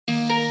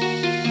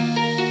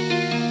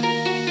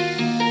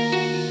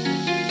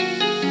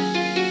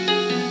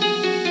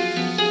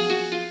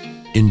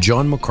In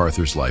John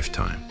MacArthur's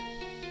lifetime,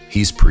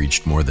 he's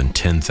preached more than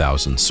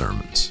 10,000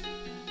 sermons,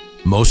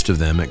 most of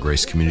them at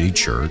Grace Community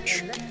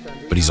Church,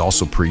 but he's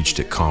also preached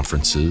at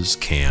conferences,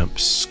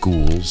 camps,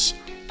 schools,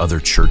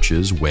 other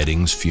churches,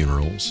 weddings,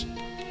 funerals.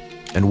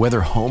 And whether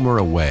home or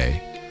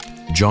away,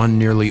 John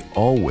nearly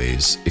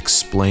always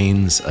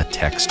explains a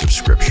text of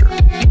Scripture.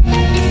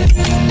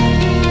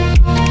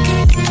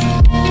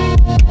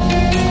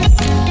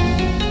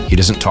 He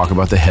doesn't talk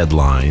about the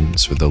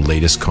headlines or the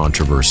latest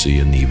controversy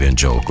in the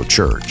evangelical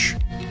church.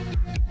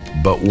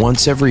 But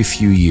once every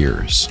few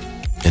years,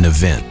 an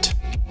event,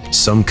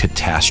 some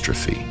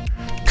catastrophe,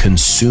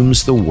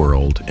 consumes the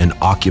world and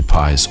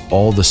occupies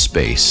all the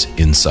space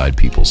inside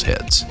people's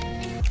heads.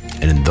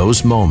 And in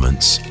those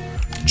moments,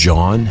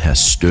 John has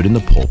stood in the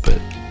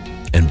pulpit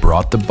and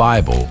brought the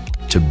Bible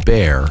to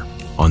bear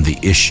on the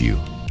issue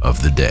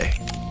of the day.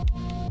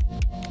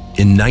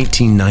 In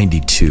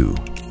 1992,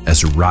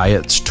 as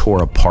riots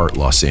tore apart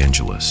Los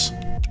Angeles,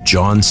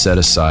 John set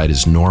aside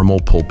his normal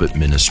pulpit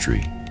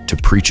ministry to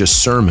preach a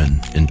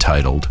sermon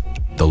entitled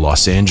 "The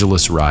Los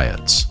Angeles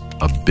Riots,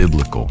 a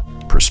Biblical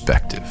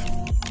Perspective."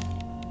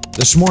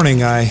 This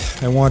morning, I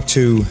want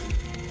to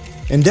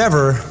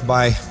endeavor,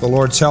 by the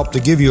Lord's help, to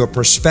give you a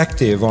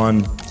perspective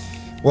on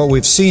what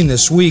we've seen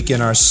this week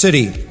in our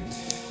city.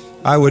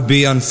 I would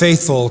be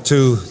unfaithful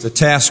to the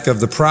task of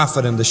the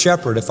prophet and the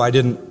shepherd if I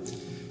didn't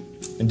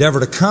endeavor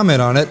to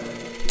comment on it.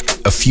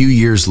 A few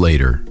years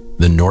later,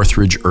 the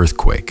Northridge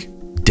earthquake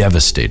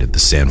devastated the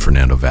San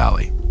Fernando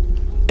Valley.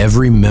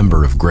 Every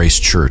member of Grace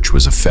Church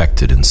was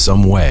affected in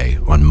some way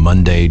on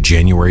Monday,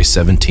 January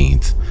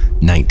 17th,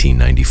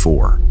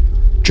 1994.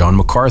 John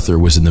MacArthur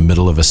was in the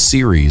middle of a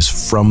series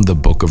from the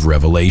book of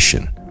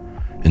Revelation.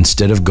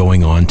 Instead of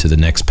going on to the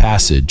next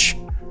passage,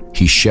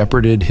 he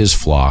shepherded his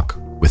flock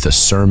with a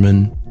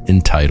sermon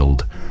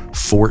entitled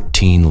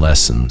 14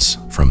 Lessons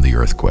from the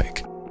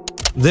Earthquake.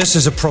 This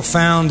is a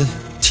profound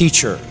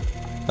teacher,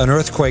 an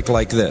earthquake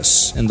like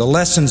this, and the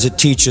lessons it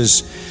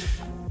teaches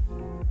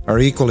are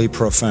equally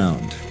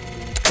profound.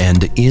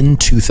 And in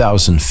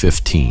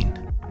 2015,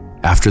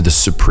 after the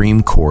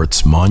Supreme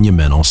Court's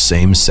monumental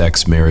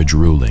same-sex marriage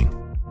ruling,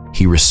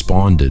 he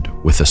responded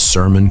with a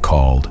sermon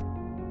called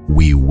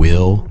 "We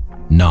Will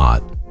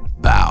Not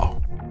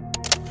Bow."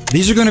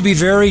 These are going to be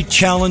very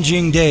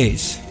challenging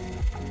days.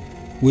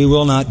 We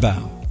will not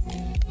bow.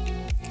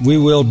 We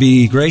will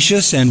be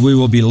gracious and we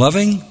will be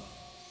loving,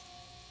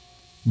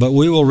 but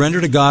we will render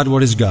to God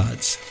what is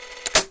God's.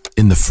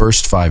 In the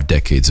first 5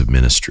 decades of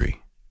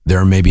ministry, there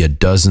are maybe a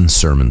dozen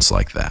sermons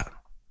like that.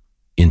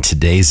 In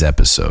today's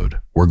episode,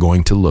 we're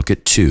going to look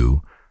at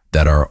 2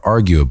 that are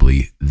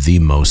arguably the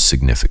most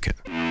significant.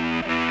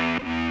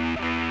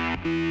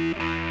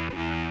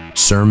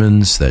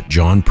 Sermons that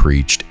John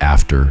preached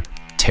after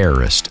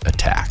terrorist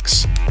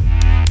attacks.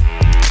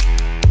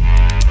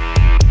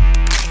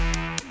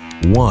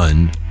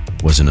 One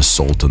was an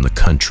assault on the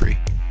country,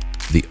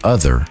 the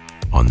other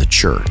on the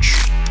church.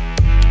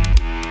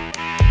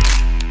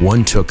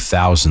 One took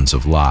thousands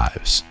of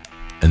lives,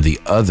 and the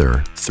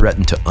other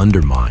threatened to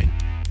undermine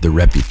the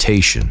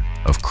reputation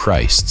of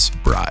Christ's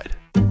bride.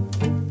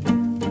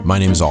 My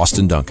name is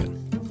Austin Duncan.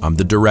 I'm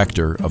the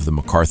director of the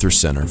MacArthur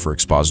Center for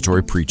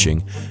Expository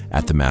Preaching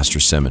at the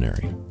Master's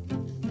Seminary.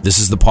 This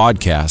is the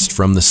podcast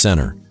from the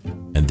center,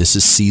 and this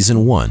is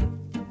Season 1,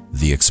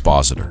 The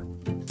Expositor,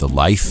 the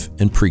life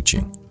and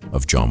preaching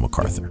of John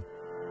MacArthur.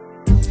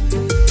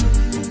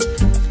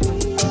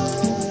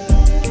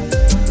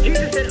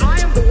 Jesus said, "I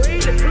am the way,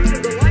 the truth,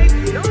 and the life.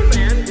 No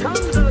man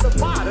comes to the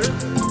Father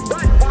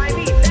but by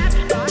me." That's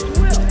God's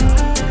will.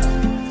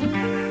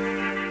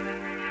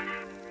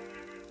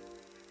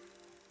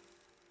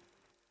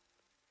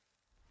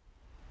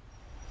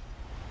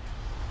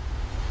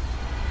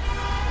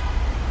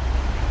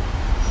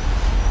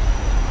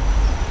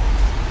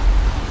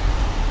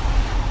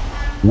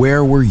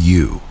 Where were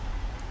you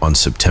on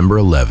September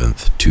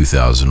 11th,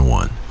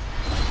 2001?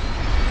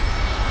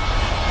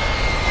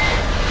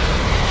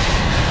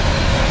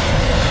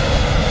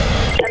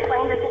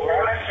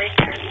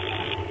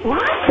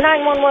 What?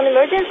 911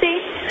 emergency?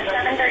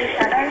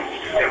 737.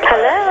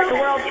 Hello? The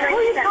World Trade Center. Who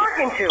are you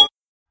talking to?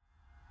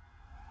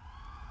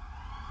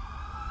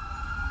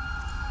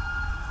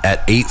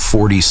 At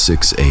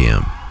 8:46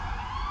 a.m.,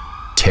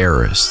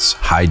 terrorists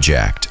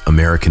hijacked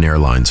American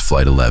Airlines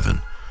Flight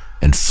 11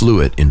 and flew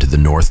it into the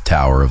North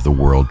Tower of the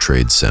World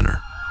Trade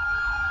Center.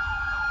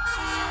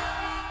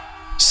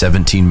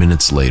 17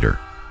 minutes later,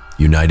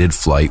 United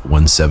Flight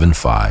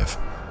 175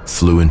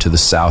 flew into the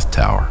South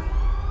Tower.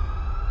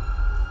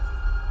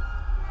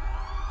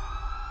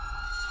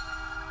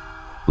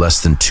 Less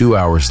than 2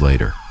 hours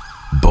later,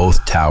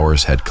 both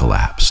towers had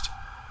collapsed.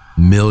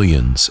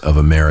 Millions of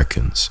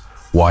Americans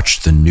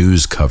watched the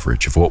news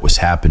coverage of what was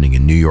happening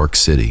in New York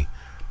City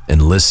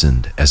and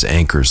listened as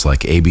anchors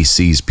like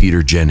ABC's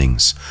Peter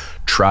Jennings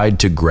tried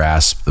to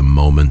grasp the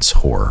moment's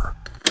horror.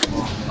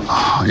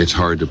 It's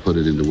hard to put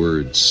it into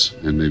words,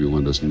 and maybe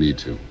one doesn't need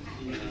to.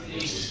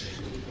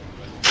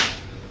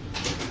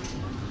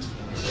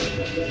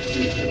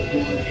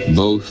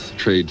 Both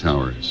trade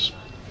towers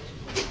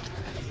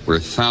where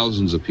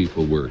thousands of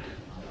people work,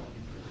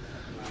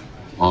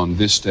 on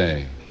this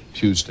day,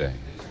 Tuesday,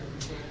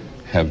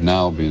 have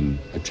now been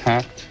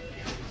attacked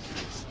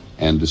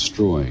and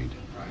destroyed,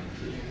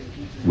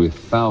 with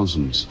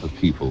thousands of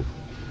people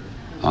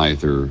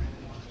either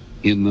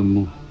in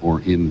them or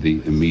in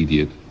the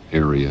immediate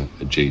area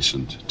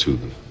adjacent to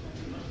them.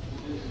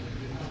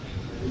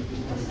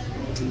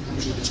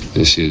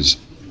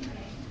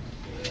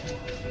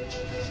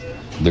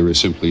 There is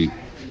simply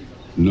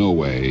no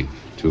way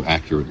to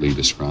accurately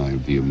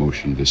describe the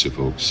emotion this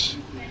evokes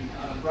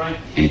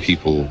in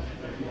people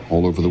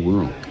all over the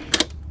world.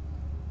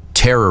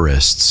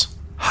 Terrorists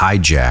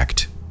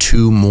hijacked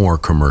 2 more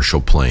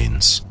commercial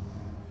planes.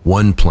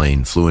 One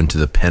plane flew into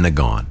the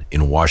Pentagon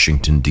in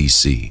Washington,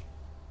 D.C.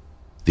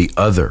 The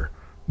other,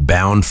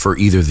 bound for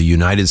either the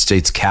United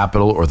States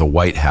Capitol or the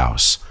White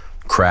House,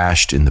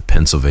 crashed in the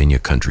Pennsylvania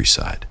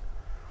countryside.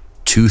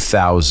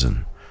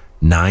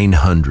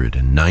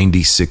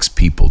 2,996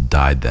 people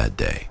died that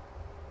day.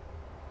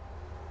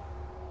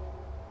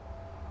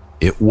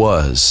 It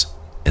was,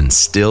 and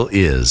still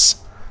is,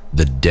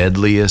 the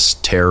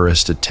deadliest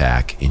terrorist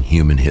attack in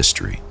human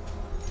history.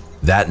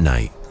 That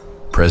night,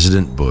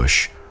 President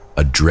Bush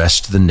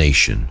addressed the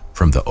nation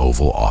from the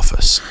Oval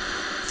Office.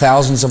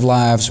 Thousands of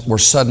lives were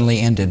suddenly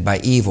ended by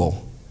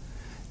evil,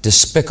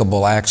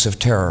 despicable acts of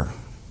terror.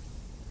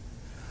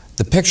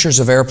 The pictures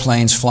of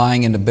airplanes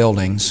flying into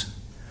buildings,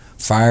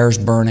 fires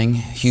burning,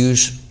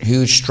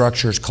 huge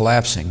structures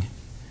collapsing,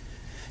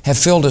 have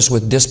filled us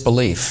with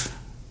disbelief,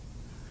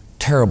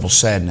 terrible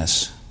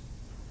sadness,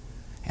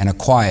 and a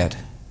quiet,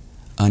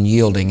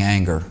 unyielding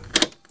anger.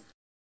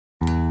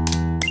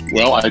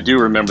 Well, I do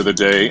remember the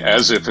day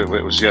as if it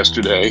was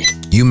yesterday.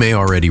 You may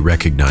already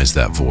recognize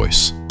that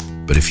voice,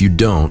 but if you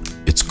don't,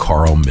 it's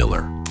Carl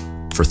Miller.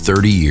 For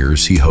 30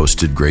 years, he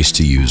hosted Grace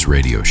to You's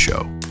radio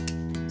show.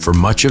 For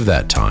much of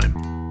that time,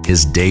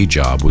 his day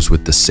job was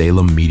with the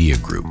Salem Media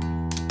Group,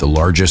 the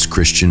largest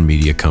Christian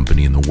media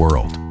company in the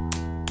world.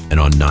 And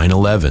on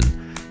 9/11,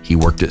 he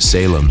worked at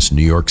Salem's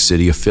New York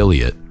City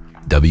affiliate,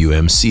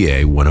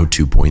 WMCA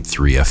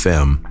 102.3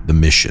 FM, The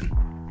Mission.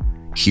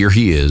 Here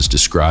he is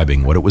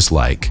describing what it was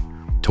like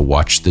to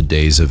watch the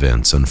day's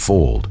events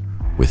unfold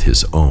with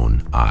his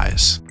own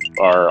eyes.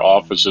 Our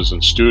offices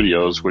and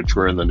studios, which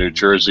were in the New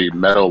Jersey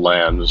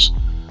Meadowlands,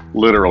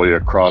 literally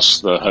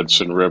across the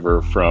Hudson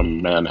River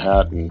from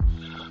Manhattan.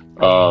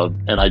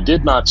 And I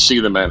did not see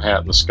the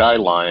Manhattan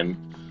skyline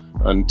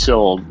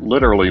until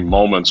literally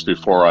moments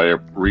before I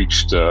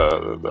reached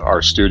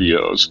our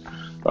studios,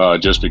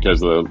 just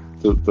because of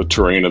the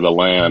terrain of the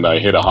land. I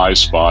hit a high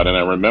spot, and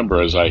I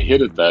remember as I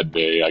hit it that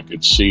day, I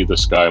could see the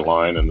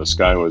skyline, and the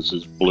sky was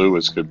as blue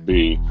as could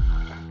be.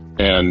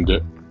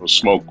 And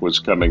smoke was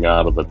coming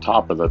out of the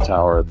top of the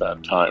tower at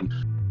that time.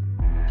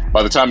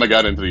 By the time I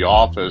got into the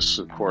office,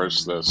 of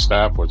course, the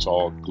staff was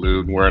all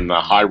glued. We're in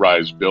a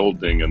high-rise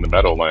building in the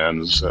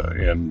Meadowlands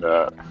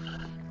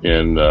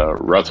in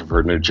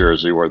Rutherford, New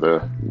Jersey, where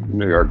the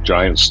New York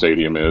Giants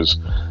Stadium is.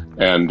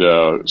 And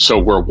so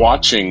we're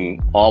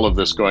watching all of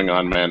this going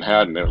on in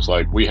Manhattan. It was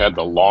like we had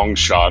the long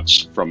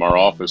shots from our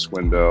office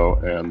window,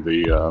 and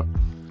the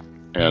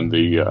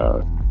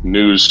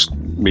news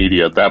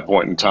media at that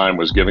point in time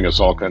was giving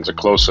us all kinds of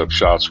close-up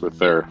shots with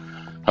their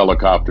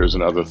helicopters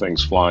and other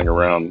things flying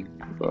around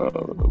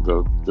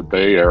the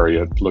Bay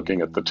Area,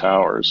 looking at the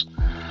towers.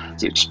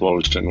 The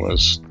explosion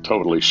was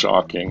totally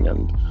shocking,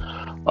 and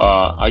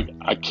I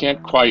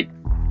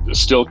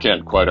still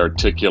can't quite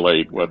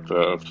articulate what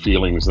the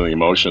feelings and the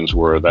emotions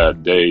were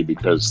that day,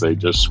 because they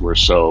just were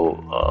so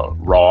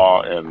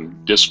raw, and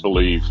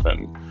disbelief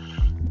and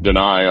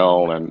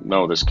denial, and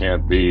no, this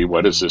can't be,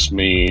 what does this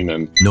mean?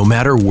 And no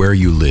matter where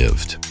you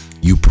lived,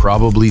 you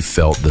probably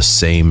felt the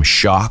same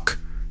shock,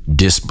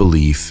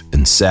 disbelief,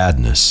 and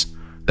sadness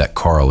that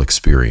Carl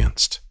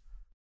experienced.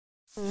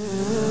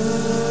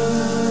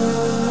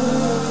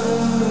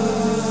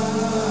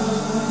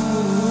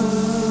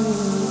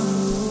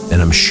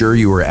 And I'm sure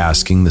you were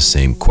asking the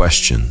same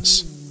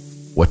questions.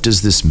 What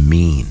does this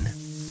mean?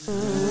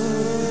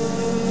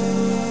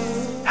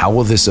 How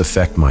will this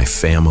affect my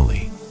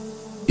family?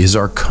 Is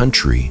our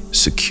country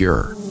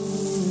secure?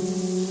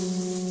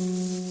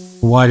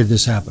 Why did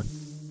this happen?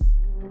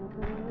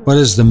 What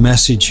is the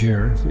message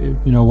here?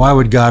 Why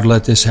would God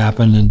let this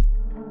happen? And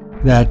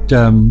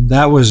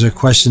that was a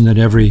question that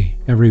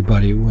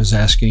everybody was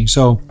asking.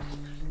 So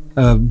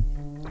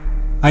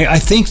I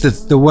think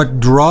that what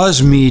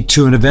draws me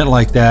to an event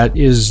like that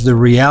is the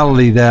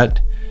reality that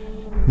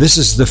this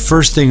is the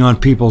first thing on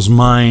people's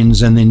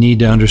minds, and they need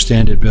to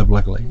understand it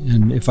biblically.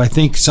 And if I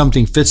think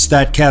something fits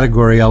that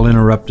category, I'll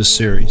interrupt the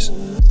series.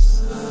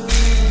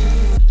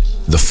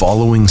 The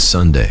following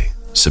Sunday,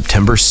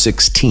 September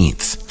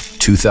 16th,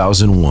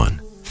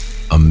 2001,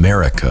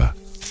 America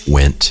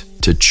went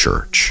to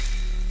church.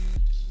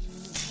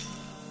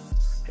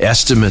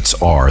 Estimates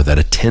are that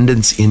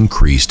attendance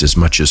increased as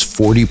much as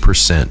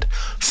 40%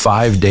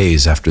 5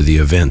 days after the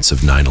events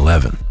of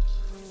 9/11.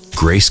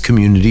 Grace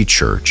Community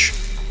Church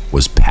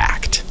was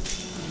packed.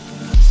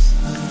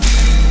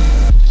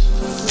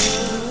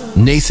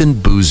 Nathan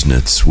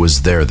Buznitz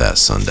was there that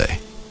Sunday.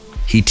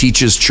 He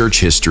teaches church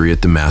history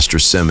at the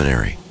Master's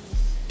Seminary.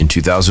 In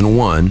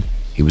 2001,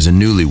 he was a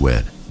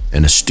newlywed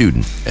and a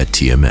student at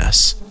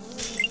TMUS.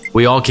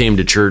 We all came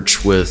to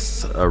church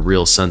with a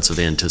real sense of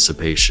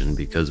anticipation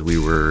because we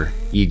were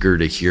eager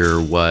to hear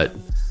what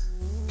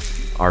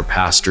our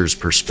pastor's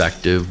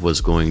perspective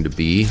was going to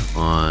be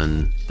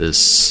on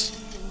this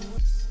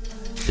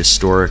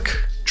historic,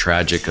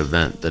 tragic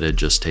event that had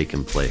just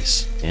taken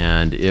place.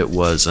 And it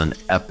was an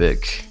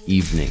epic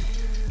evening.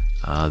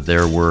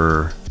 There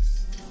were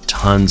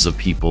tons of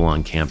people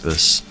on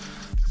campus,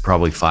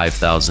 probably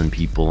 5,000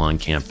 people on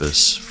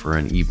campus for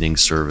an evening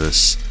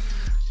service.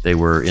 They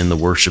were in the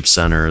worship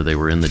center, they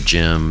were in the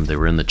gym, they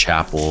were in the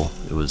chapel.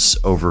 It was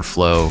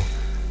overflow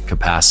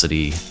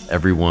capacity.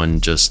 Everyone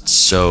just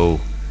so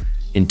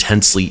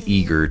intensely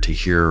eager to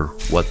hear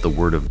what the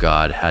Word of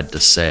God had to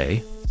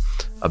say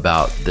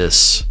about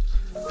this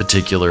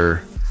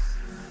particular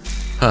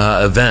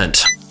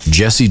event.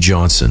 Jesse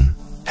Johnson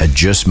had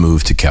just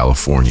moved to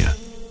California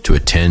to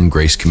attend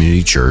Grace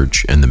Community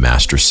Church and the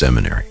Master's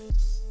Seminary.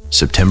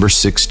 September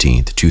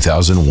 16th,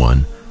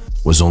 2001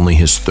 was only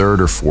his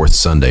third or fourth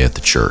Sunday at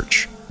the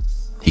church.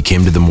 He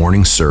came to the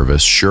morning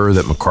service sure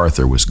that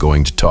MacArthur was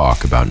going to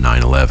talk about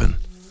 9/11.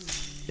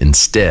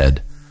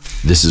 Instead,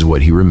 this is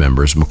what he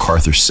remembers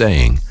MacArthur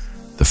saying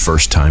the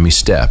first time he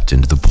stepped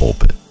into the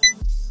pulpit.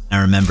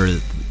 I remember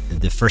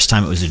the first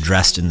time it was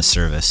addressed in the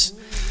service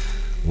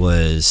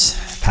was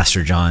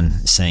Pastor John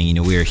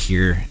saying, we are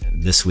here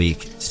this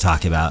week to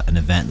talk about an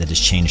event that has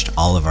changed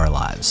all of our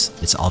lives.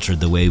 It's altered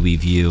the way we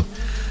view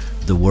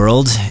the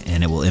world,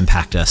 and it will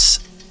impact us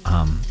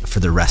for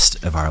the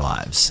rest of our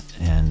lives.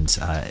 And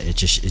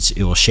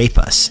it will shape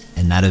us.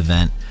 And that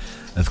event,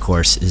 of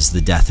course, is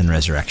the death and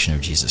resurrection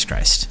of Jesus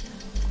Christ.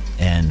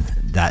 And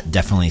that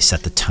definitely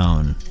set the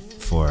tone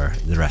for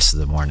the rest of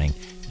the morning.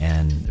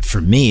 And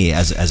for me,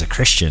 as a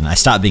Christian, I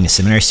stopped being a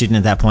seminary student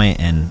at that point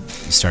and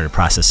started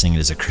processing it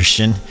as a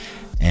Christian.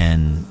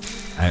 And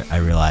I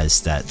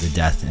realized that the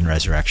death and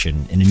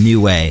resurrection in a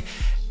new way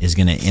is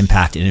going to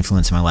impact and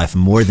influence my life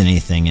more than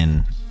anything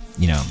in,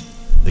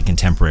 the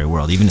contemporary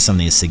world, even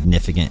something as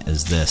significant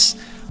as this,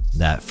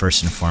 that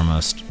first and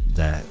foremost,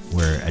 that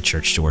we're at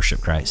church to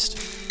worship Christ.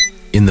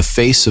 In the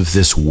face of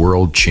this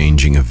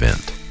world-changing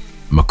event,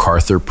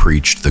 MacArthur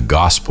preached the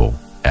gospel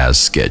as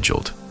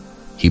scheduled.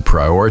 He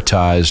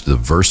prioritized the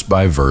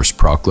verse-by-verse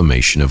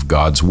proclamation of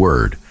God's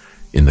word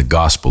in the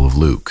Gospel of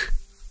Luke.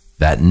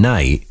 That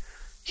night,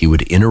 he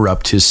would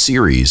interrupt his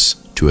series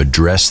to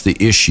address the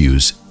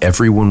issues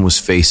everyone was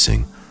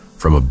facing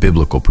from a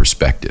biblical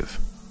perspective.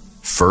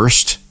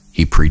 First,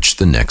 he preached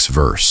the next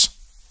verse.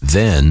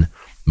 Then,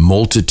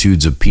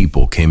 multitudes of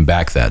people came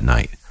back that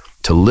night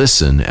to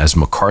listen as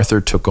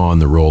MacArthur took on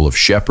the role of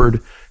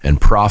shepherd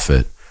and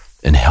prophet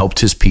and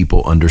helped his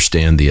people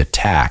understand the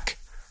attack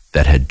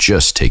that had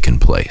just taken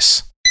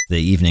place.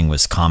 The evening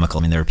was comical.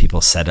 There were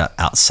people set up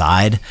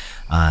outside.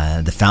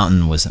 The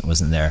fountain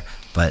wasn't there,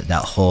 but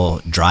that whole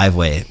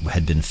driveway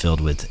had been filled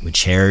with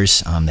chairs.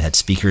 They had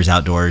speakers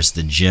outdoors.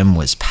 The gym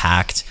was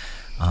packed.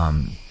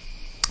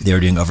 They were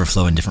doing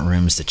overflow in different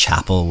rooms. The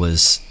chapel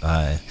was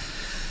live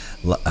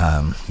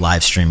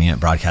streaming it,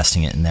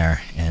 broadcasting it in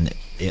there. And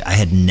I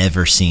had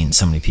never seen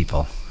so many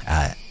people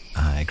at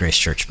Grace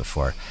Church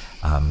before.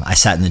 I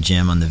sat in the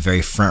gym on the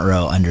very front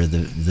row under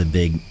the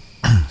big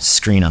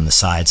screen on the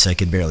side, so I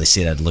could barely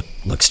see it. I'd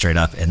look straight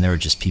up, and there were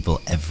just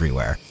people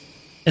everywhere.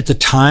 At the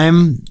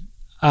time,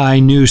 I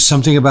knew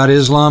something about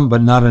Islam,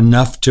 but not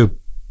enough to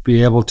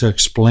be able to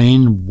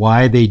explain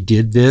why they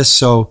did this.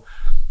 So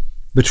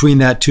between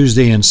that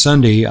Tuesday and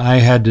Sunday, I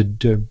had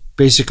to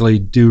basically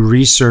do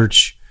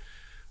research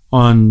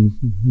on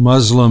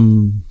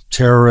Muslim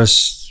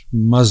terrorists,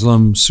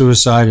 Muslim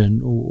suicide,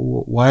 and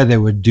why they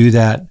would do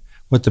that,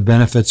 what the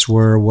benefits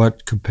were,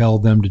 what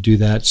compelled them to do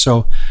that.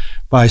 So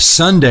by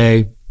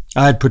Sunday,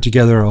 I had put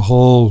together a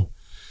whole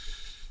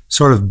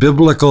sort of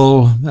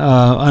biblical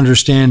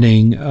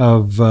understanding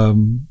of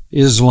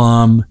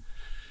Islam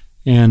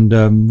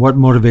and what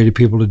motivated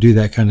people to do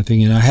that kind of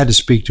thing. And I had to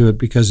speak to it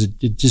because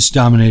it just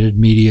dominated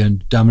media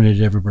and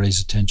dominated everybody's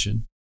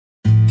attention.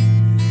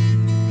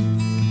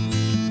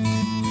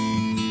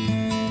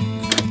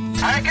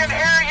 I can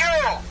hear you.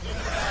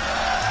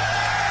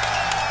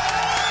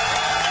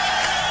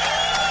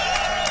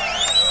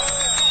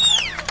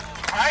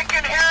 I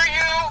can hear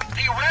you.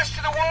 The rest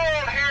of the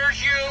world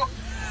hears you.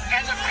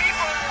 And the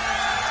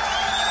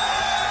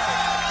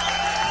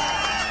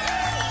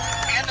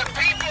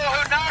people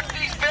who knock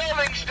these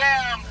buildings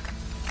down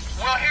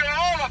will hear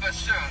all of us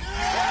soon.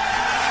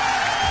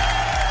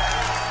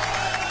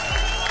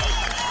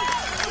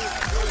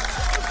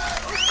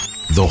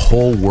 The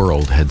whole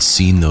world had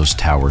seen those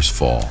towers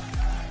fall.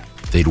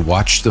 They'd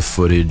watched the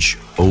footage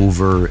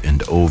over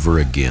and over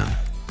again,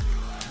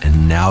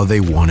 and now they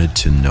wanted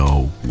to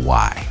know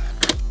why.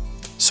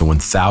 So when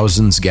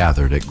thousands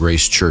gathered at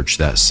Grace Church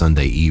that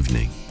Sunday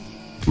evening,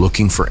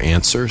 looking for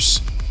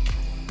answers,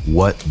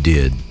 what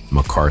did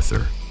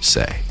MacArthur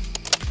say?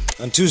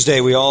 On Tuesday,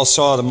 we all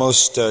saw the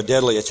most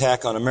deadly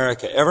attack on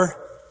America ever.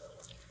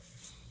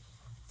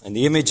 And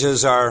the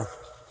images are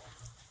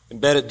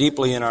embedded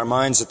deeply in our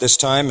minds at this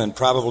time and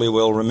probably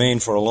will remain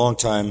for a long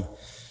time.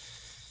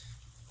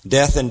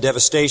 Death and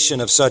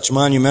devastation of such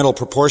monumental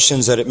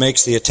proportions that it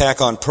makes the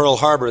attack on Pearl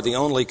Harbor the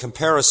only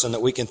comparison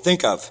that we can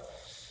think of.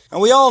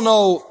 And we all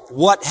know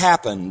what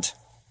happened.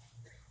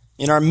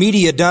 In our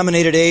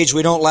media-dominated age,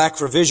 we don't lack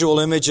for visual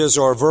images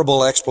or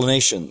verbal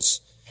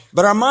explanations.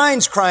 But our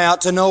minds cry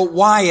out to know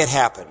why it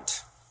happened.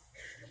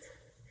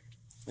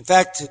 In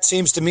fact, it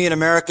seems to me in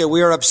America,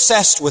 we are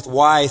obsessed with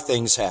why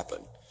things happen.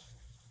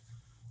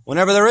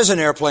 Whenever there is an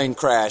airplane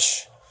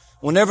crash,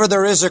 whenever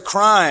there is a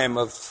crime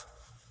of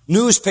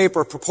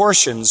newspaper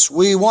proportions,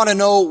 we want to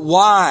know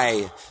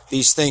why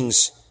these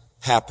things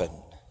happen.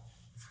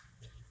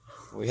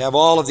 We have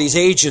all of these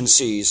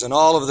agencies and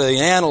all of the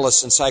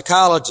analysts and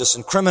psychologists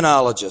and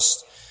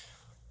criminologists,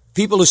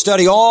 people who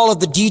study all of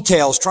the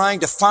details,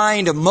 trying to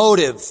find a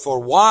motive for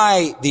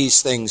why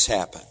these things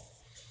happen.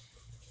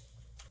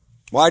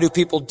 Why do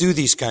people do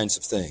these kinds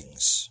of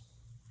things?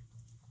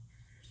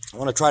 I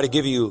want to try to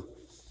give you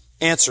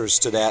answers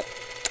to that.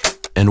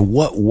 And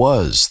what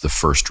was the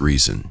first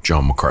reason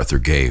John MacArthur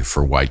gave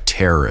for why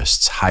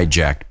terrorists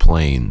hijacked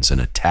planes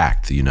and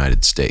attacked the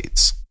United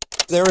States?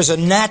 There is a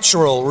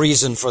natural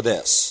reason for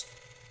this.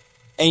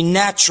 A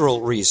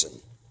natural reason.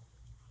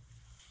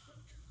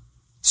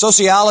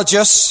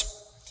 Sociologists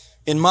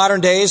in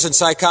modern days and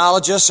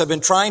psychologists have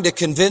been trying to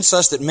convince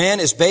us that man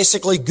is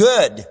basically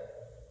good.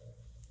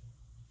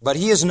 But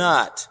he is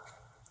not.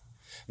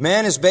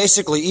 Man is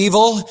basically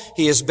evil.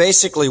 He is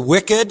basically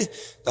wicked.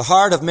 The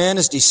heart of man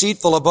is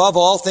deceitful above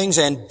all things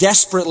and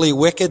desperately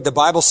wicked, the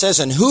Bible says.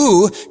 And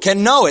who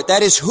can know it?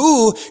 That is,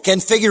 who can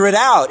figure it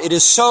out? It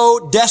is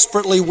so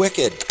desperately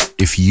wicked.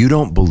 If you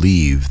don't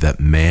believe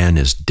that man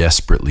is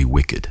desperately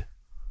wicked,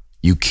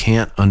 you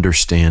can't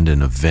understand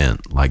an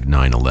event like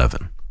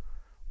 9/11.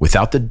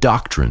 Without the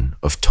doctrine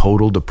of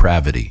total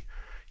depravity,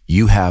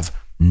 you have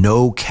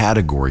no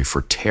category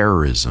for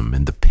terrorism,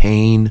 and the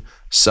pain,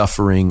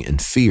 suffering,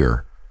 and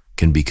fear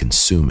can be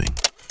consuming.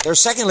 There's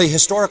secondly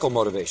historical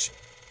motivation.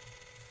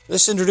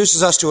 This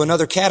introduces us to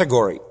another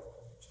category.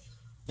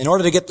 In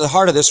order to get to the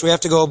heart of this, we have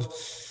to go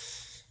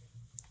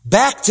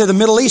back to the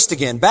Middle East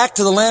again, back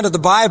to the land of the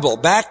Bible,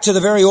 back to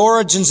the very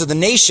origins of the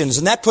nations,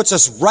 and that puts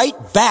us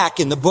right back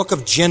in the book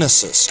of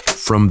Genesis.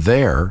 From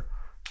there,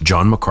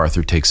 John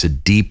MacArthur takes a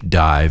deep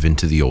dive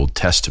into the Old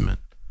Testament.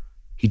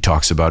 He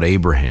talks about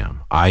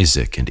Abraham,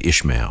 Isaac, and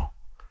Ishmael.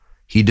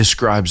 He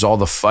describes all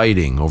the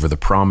fighting over the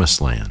Promised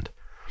Land,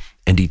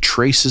 and he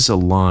traces a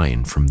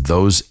line from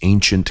those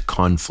ancient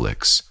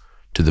conflicts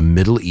to the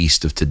Middle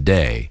East of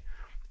today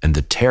and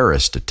the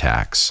terrorist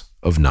attacks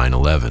of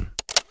 9/11.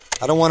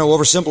 I don't want to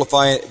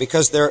oversimplify it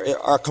because there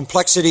are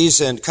complexities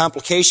and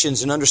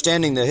complications in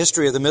understanding the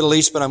history of the Middle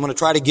East, but I'm going to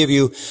try to give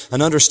you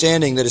an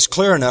understanding that is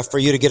clear enough for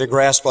you to get a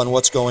grasp on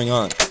what's going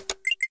on.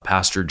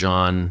 Pastor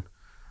John,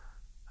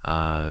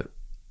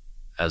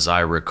 as I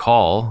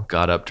recall,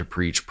 got up to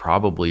preach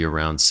probably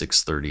around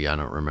 6:30. I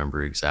don't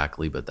remember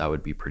exactly, but that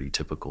would be pretty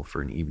typical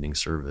for an evening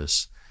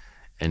service.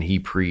 And he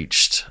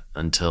preached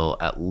until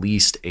at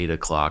least 8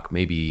 o'clock,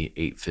 maybe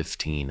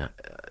 8:15.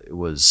 It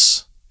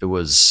was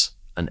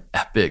an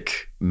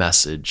epic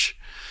message,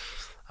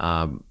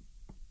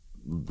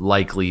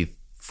 likely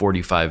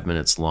 45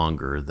 minutes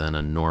longer than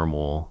a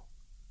normal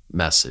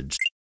message.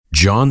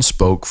 John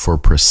spoke for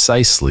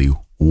precisely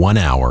 1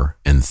 hour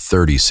and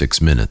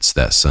 36 minutes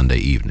that Sunday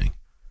evening.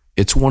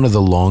 It's one of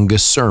the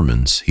longest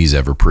sermons he's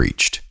ever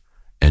preached,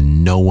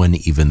 and no one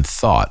even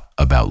thought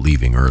about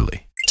leaving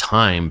early.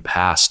 Time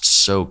passed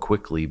so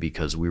quickly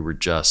because we were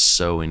just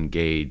so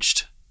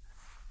engaged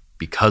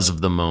because of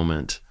the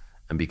moment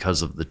and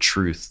because of the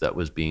truth that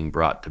was being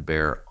brought to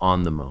bear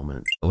on the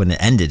moment. When it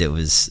ended,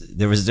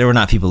 there were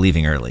not people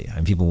leaving early,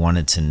 and people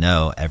wanted to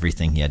know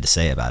everything he had to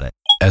say about it.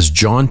 As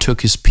John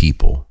took his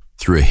people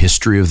through a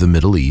history of the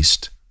Middle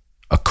East,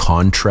 a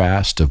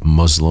contrast of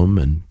Muslim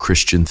and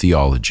Christian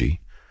theology,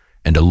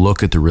 and a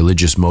look at the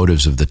religious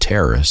motives of the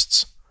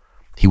terrorists,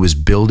 he was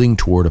building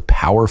toward a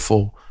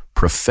powerful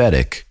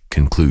prophetic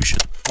conclusion.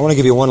 I want to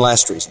give you one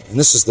last reason, and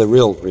this is the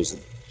real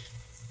reason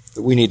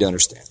that we need to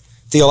understand.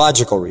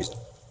 Theological reason.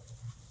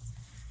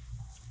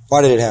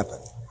 Why did it happen?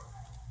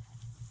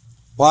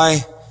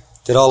 Why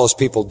did all those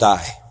people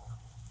die?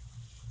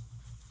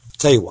 I'll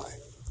tell you why.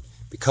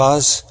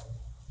 Because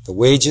the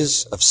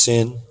wages of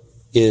sin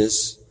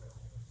is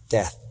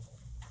death.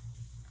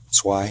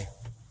 That's why.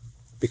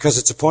 Because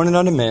it's appointed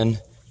unto men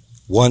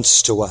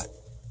once to what?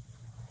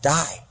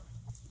 Die.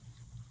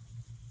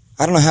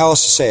 I don't know how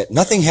else to say it.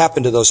 Nothing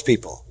happened to those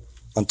people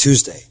on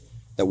Tuesday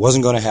that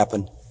wasn't going to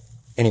happen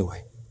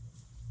anyway.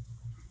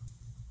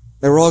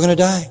 They were all going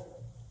to die.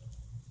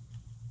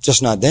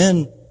 Just not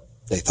then,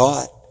 they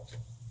thought.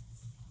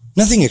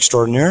 Nothing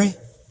extraordinary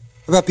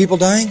about people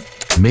dying.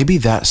 Maybe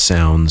that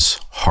sounds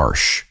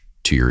harsh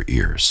to your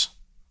ears,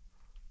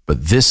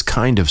 but this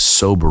kind of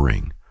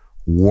sobering,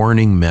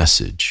 warning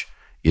message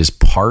is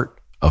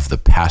part of the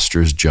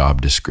pastor's job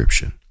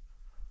description.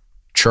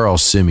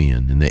 Charles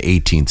Simeon in the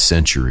 18th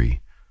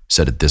century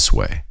said it this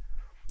way: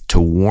 to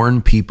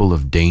warn people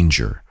of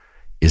danger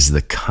is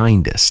the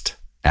kindest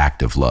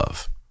act of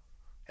love.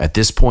 At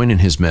this point in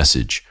his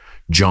message,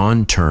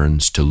 John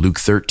turns to Luke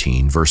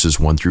 13, verses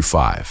 1 through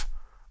 5,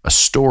 a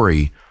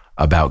story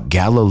about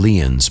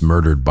Galileans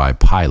murdered by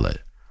Pilate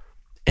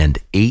and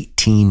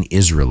 18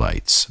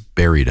 Israelites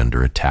buried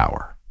under a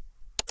tower.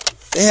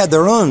 They had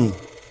their own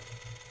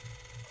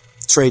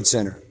trade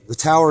center, the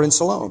tower in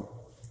Siloam.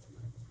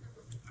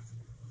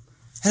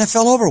 And it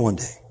fell over one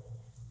day.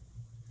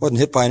 Wasn't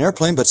hit by an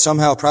airplane, but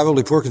somehow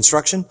probably poor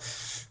construction,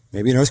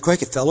 maybe an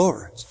earthquake, it fell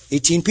over.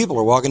 18 people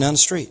are walking down the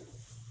street.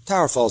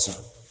 Tower falls on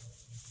them.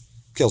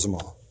 Kills them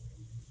all.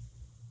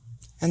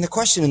 And the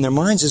question in their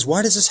minds is,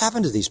 why does this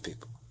happen to these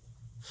people?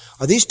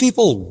 Are these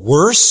people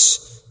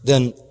worse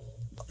than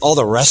all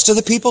the rest of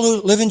the people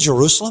who live in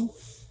Jerusalem?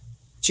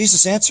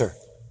 Jesus' answer,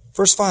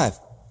 verse 5,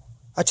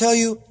 I tell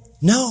you,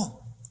 no.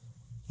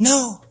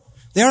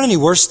 They aren't any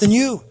worse than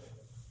you.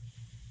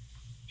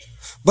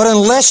 But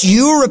unless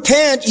you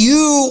repent,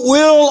 you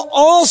will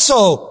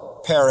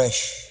also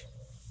perish.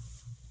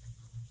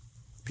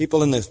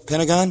 People in the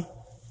Pentagon,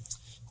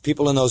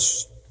 people in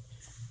those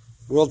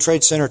World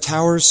Trade Center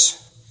towers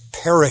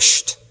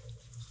perished.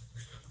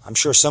 I'm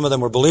sure some of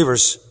them were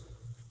believers.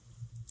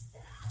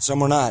 Some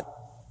were not.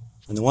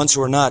 And the ones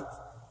who were not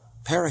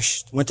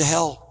perished, went to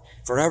hell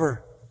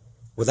forever,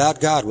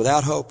 without God,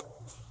 without hope.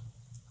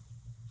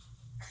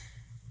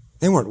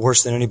 They weren't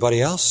worse than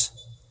anybody else.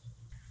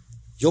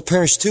 You'll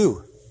perish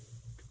too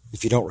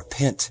if you don't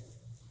repent.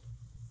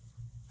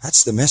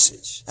 That's the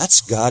message.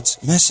 That's God's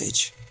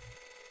message.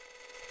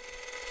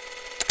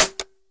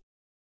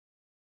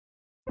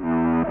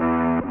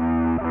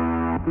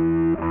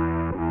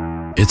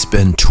 It's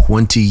been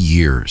 20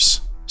 years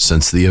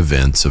since the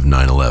events of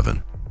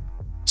 9/11.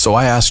 So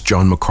I asked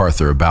John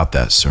MacArthur about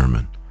that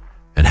sermon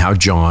and how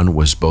John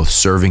was both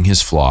serving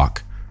his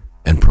flock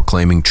and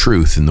proclaiming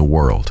truth in the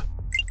world.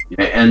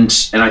 And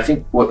I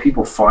think what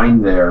people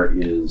find there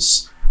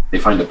is they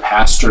find a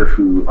pastor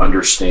who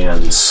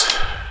understands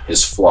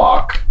his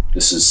flock.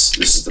 This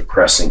is the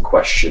pressing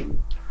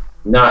question.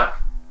 Not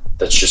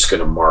that's just going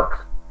to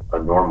mark a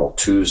normal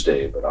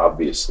Tuesday, but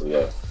obviously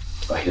a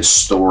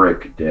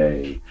historic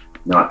day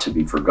not to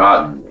be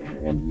forgotten.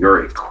 And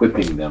you're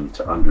equipping them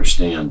to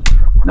understand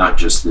not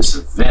just this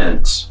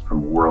event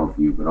from a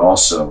worldview, but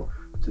also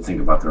to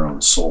think about their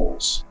own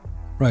souls.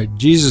 Right.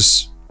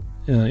 Jesus'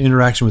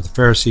 interaction with the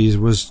Pharisees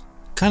was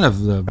kind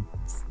of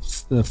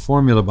the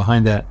formula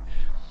behind that.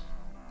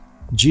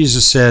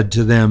 Jesus said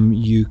to them,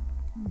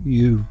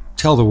 you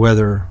tell the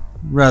weather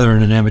rather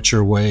in an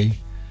amateur way.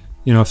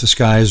 You know, if the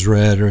sky is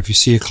red or if you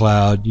see a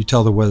cloud, you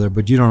tell the weather,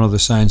 but you don't know the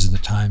signs of the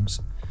times.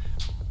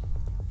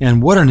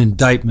 And what an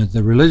indictment.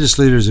 The religious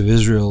leaders of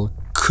Israel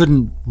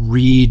couldn't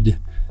read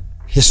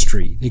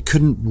history. They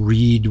couldn't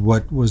read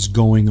what was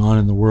going on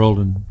in the world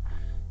and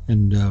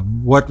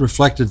what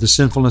reflected the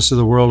sinfulness of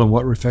the world and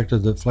what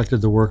reflected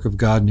the work of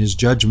God and his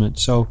judgment.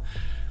 So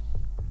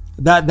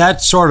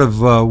that sort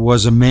of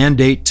was a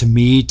mandate to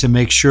me to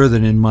make sure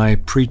that in my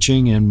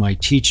preaching and my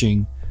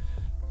teaching,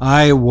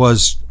 I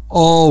was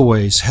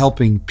always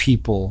helping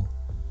people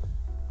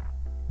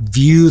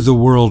view the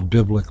world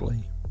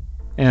biblically.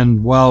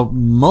 And while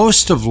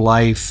most of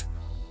life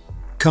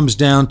comes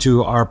down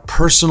to our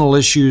personal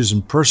issues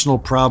and personal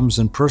problems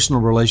and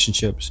personal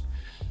relationships,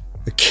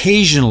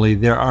 occasionally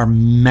there are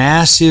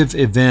massive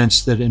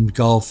events that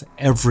engulf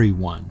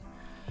everyone.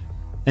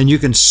 And you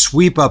can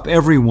sweep up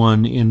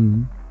everyone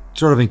and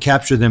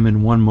capture them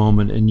in one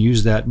moment and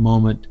use that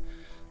moment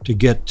to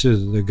get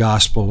to the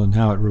gospel and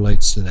how it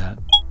relates to that.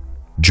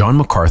 John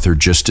MacArthur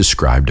just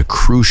described a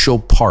crucial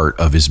part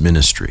of his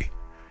ministry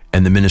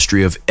and the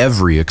ministry of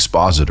every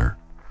expositor.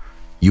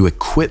 You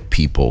equip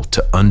people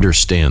to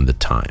understand the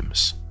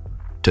times,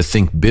 to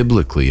think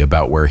biblically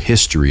about where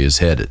history is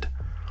headed.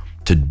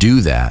 To do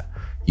that,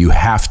 you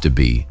have to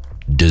be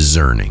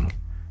discerning.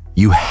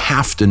 You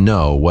have to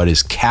know what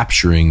is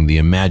capturing the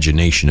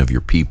imagination of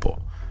your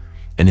people.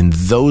 And in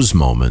those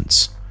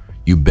moments,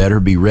 you better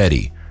be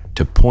ready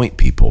to point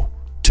people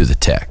to the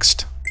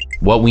text.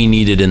 What we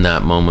needed in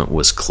that moment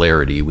was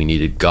clarity. We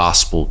needed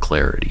gospel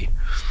clarity.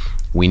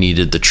 We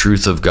needed the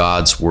truth of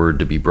God's word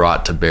to be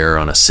brought to bear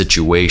on a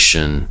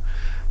situation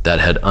that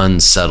had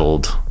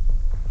unsettled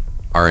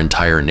our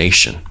entire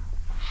nation.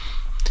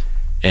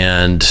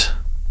 And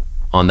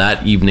on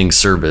that evening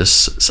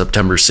service,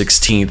 September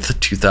 16th,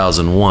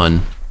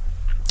 2001,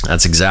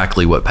 that's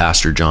exactly what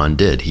Pastor John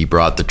did. He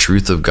brought the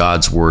truth of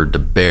God's word to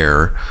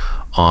bear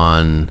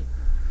on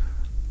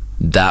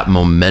that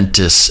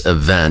momentous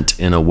event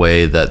in a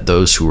way that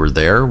those who were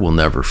there will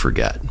never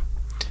forget.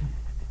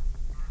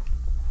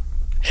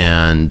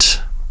 And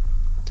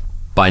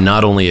by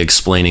not only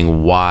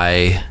explaining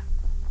why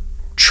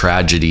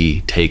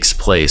tragedy takes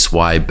place,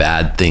 why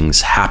bad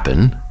things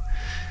happen,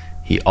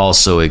 he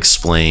also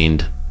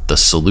explained the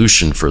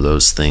solution for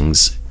those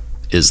things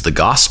is the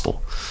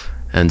gospel.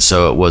 And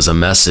so it was a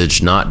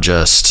message not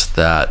just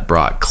that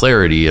brought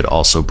clarity, it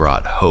also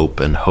brought hope,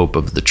 and hope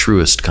of the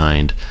truest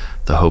kind,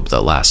 the hope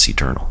that lasts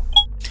eternal.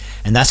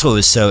 And that's what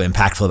was so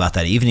impactful about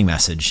that evening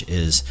message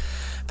is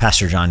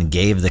Pastor John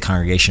gave the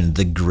congregation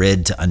the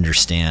grid to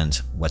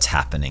understand what's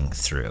happening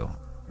through.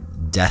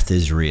 Death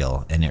is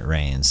real and it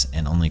reigns,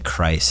 and only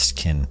Christ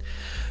can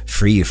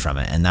free you from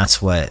it. And that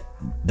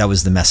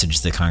was the message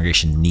the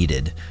congregation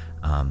needed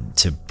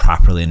to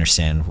properly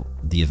understand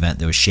the event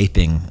that was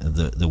shaping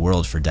the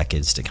world for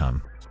decades to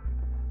come.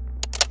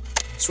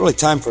 It's really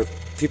time for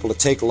people to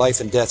take life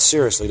and death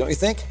seriously, don't you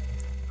think?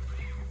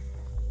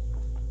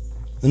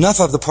 Enough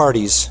of the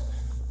parties.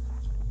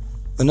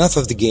 Enough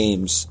of the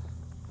games.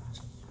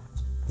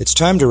 It's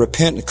time to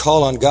repent and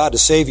call on God to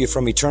save you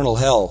from eternal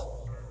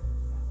hell.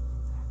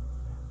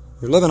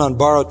 You're living on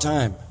borrowed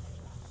time.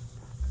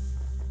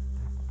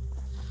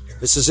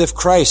 It's as if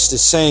Christ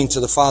is saying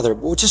to the Father,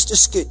 well,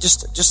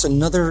 just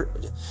another,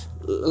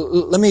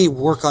 let me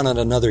work on it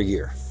another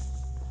year.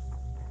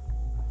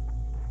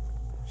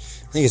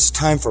 I think it's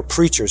time for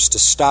preachers to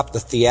stop the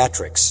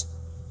theatrics,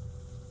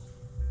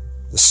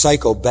 the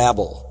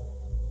psychobabble,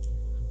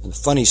 and the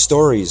funny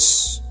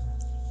stories,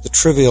 the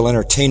trivial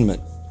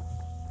entertainment.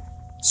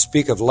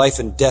 Speak of life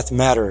and death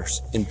matters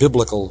in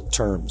biblical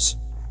terms,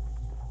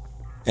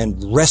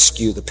 and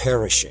rescue the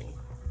perishing,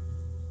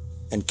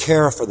 and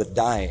care for the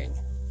dying.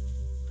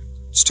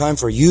 It's time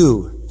for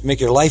you to make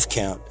your life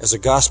count as a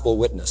gospel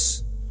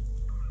witness.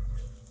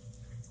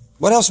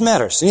 What else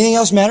matters? Anything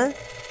else matter?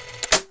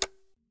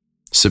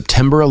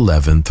 September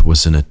 11th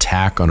was an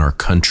attack on our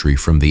country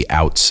from the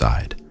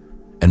outside,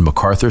 and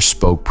MacArthur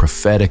spoke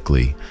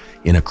prophetically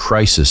in a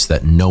crisis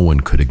that no one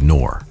could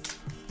ignore.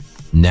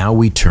 Now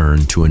we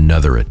turn to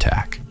another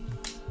attack.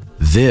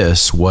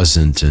 This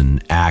wasn't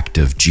an act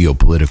of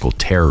geopolitical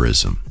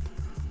terrorism,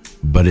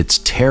 but it's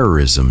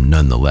terrorism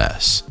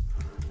nonetheless.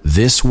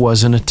 This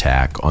was an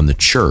attack on the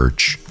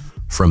church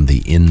from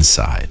the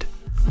inside.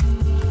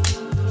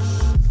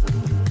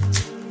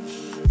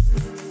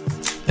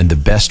 And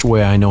the best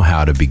way I know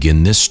how to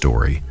begin this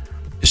story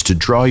is to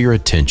draw your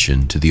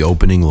attention to the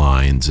opening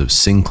lines of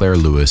Sinclair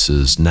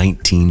Lewis's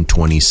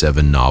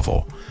 1927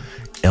 novel,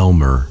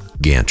 Elmer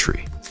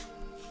Gantry.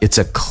 It's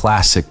a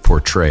classic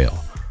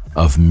portrayal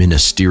of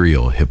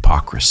ministerial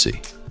hypocrisy.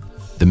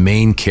 The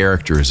main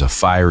character is a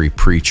fiery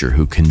preacher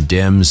who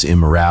condemns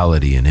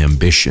immorality and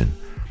ambition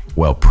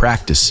while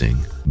practicing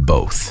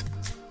both.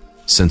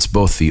 Since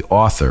both the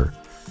author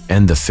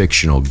and the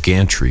fictional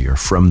Gantry are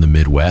from the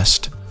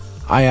Midwest,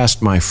 I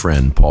asked my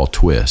friend Paul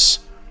Twiss,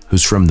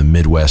 who's from the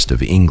Midwest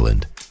of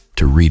England,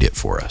 to read it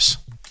for us.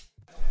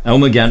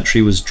 Elmer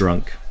Gantry was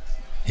drunk.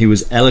 He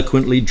was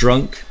eloquently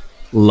drunk,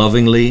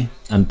 lovingly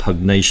and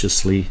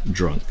pugnaciously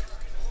drunk.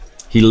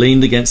 He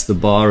leaned against the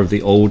bar of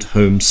the old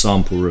home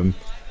sample room,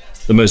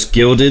 the most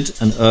gilded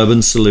and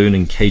urban saloon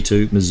in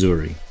Cato,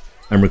 Missouri,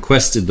 and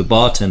requested the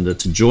bartender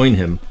to join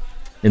him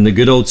in the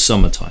good old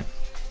summertime,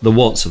 the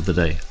waltz of the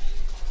day.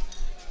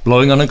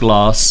 Blowing on a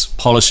glass,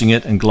 polishing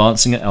it and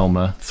glancing at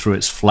Elmer through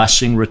its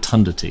flashing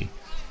rotundity,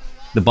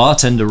 the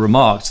bartender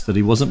remarked that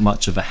he wasn't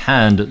much of a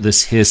hand at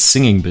this here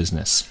singing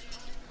business,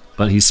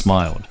 but he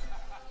smiled.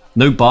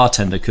 No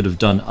bartender could have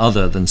done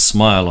other than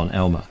smile on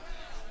Elmer.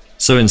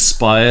 So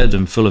inspired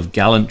and full of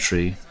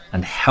gallantry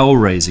and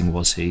hell-raising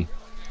was he,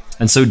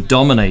 and so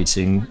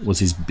dominating was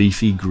his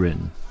beefy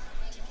grin.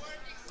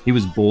 He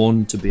was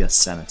born to be a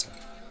senator.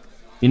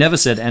 He never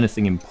said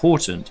anything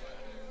important,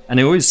 and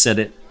he always said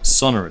it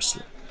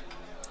sonorously.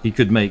 He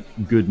could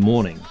make good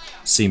morning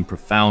seem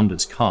profound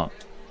as Kant,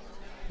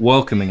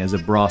 welcoming as a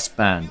brass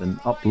band and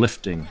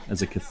uplifting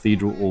as a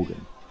cathedral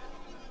organ.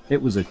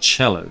 It was a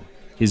cello,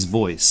 his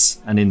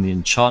voice, and in the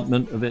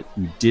enchantment of it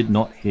you did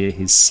not hear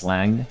his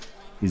slang,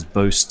 his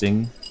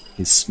boasting,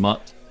 his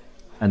smut,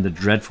 and the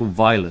dreadful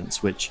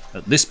violence which,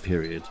 at this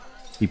period,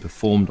 he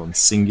performed on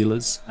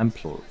singulars and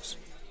plurals.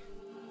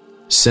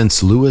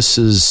 Since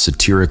Lewis's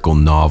satirical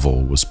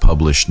novel was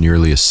published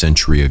nearly a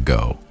century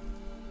ago,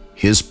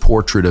 his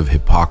portrait of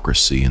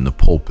hypocrisy in the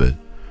pulpit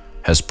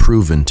has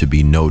proven to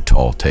be no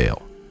tall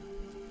tale.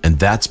 And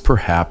that's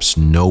perhaps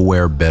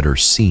nowhere better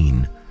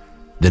seen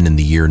than in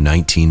the year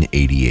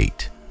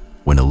 1988,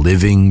 when a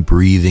living,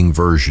 breathing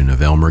version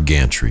of Elmer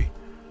Gantry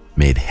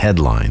made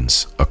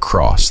headlines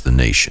across the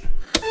nation.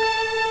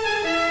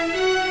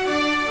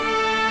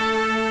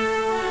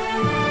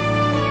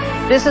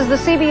 This is the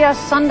CBS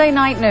Sunday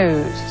Night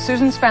News.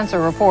 Susan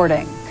Spencer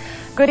reporting.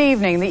 Good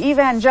evening. The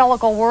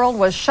evangelical world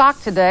was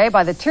shocked today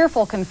by the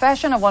tearful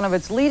confession of one of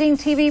its leading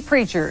TV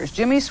preachers,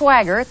 Jimmy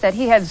Swaggart, that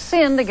he had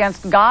sinned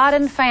against God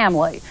and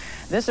family.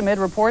 This amid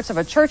reports of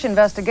a church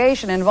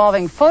investigation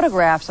involving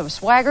photographs of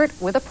Swaggart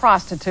with a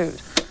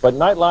prostitute. But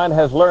Nightline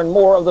has learned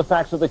more of the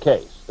facts of the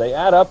case. They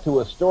add up to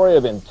a story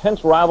of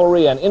intense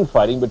rivalry and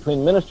infighting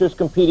between ministers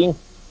competing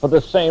for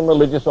the same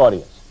religious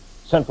audience.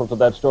 Central to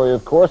that story,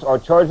 of course, are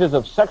charges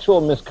of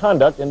sexual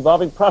misconduct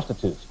involving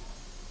prostitutes.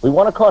 We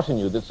want to caution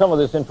you that some of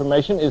this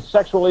information is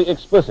sexually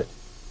explicit.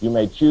 You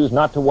may choose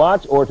not to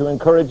watch or to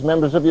encourage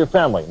members of your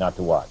family not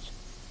to watch.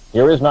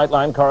 Here is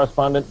Nightline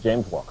correspondent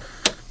James Walker.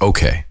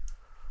 Okay.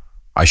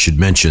 I should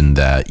mention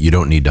that you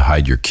don't need to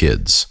hide your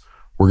kids.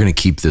 We're going to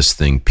keep this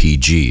thing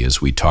PG as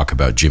we talk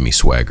about Jimmy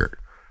Swaggart,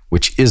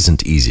 which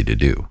isn't easy to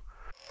do.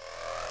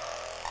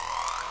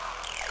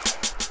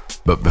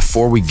 But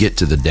before we get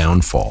to the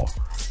downfall,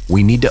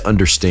 we need to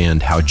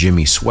understand how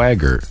Jimmy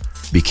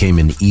Swaggart became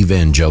an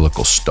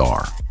evangelical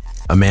star,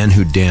 a man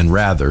who Dan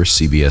Rather,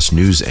 CBS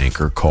News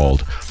anchor,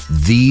 called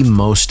the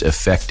most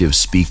effective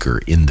speaker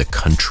in the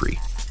country.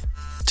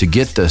 To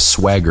get the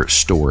Swaggart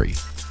story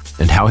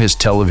and how his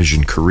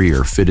television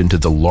career fit into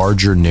the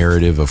larger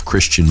narrative of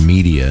Christian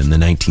media in the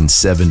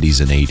 1970s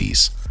and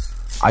 80s,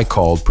 I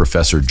called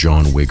Professor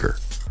John Wigger.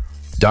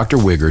 Dr.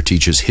 Wigger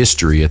teaches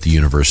history at the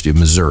University of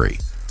Missouri.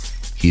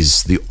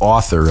 He's the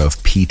author of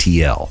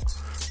PTL,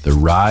 The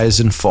Rise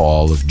and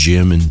Fall of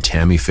Jim and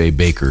Tammy Faye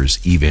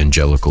Bakker's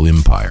Evangelical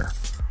Empire.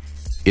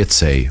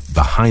 It's a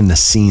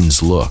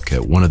behind-the-scenes look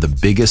at one of the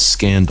biggest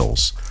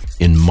scandals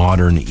in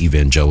modern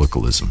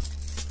evangelicalism.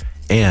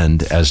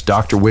 And, as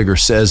Dr. Wigger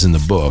says in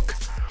the book,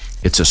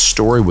 it's a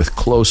story with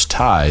close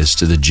ties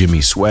to the Jimmy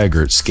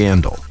Swaggart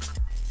scandal.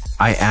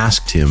 I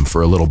asked him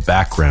for a little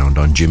background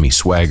on Jimmy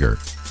Swaggart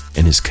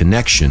and his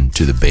connection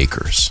to the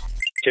Bakkers.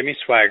 Jimmy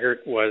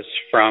Swaggart was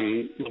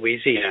from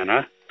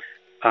Louisiana.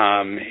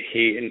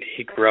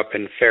 He grew up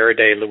in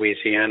Faraday,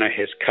 Louisiana.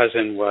 His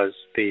cousin was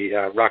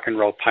the rock and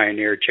roll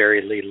pioneer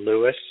Jerry Lee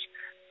Lewis.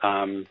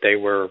 They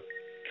were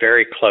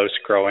very close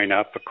growing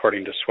up,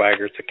 according to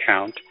Swaggart's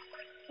account.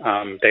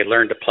 They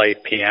learned to play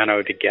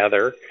piano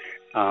together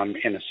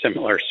in a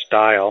similar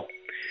style.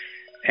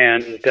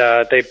 And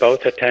they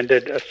both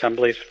attended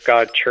Assemblies of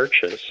God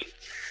churches.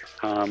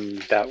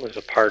 That was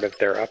a part of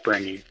their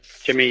upbringing.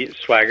 Jimmy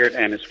Swaggart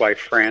and his wife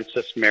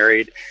Frances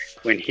married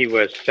when he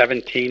was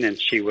 17 and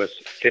she was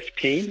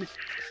 15,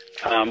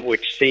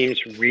 which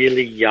seems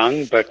really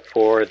young, but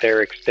for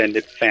their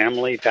extended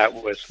family, that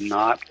was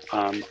not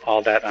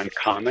all that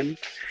uncommon.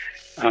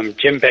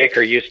 Jim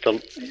Bakker used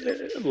to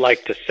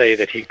like to say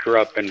that he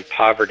grew up in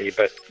poverty,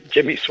 but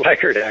Jimmy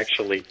Swaggart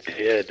actually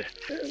did.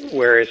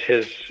 Whereas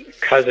his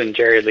cousin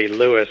Jerry Lee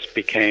Lewis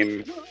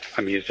became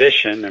a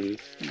musician and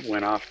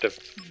went off to,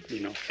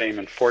 fame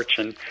and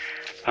fortune,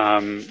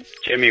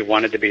 Jimmy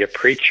wanted to be a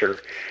preacher,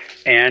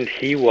 and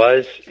he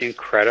was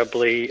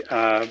incredibly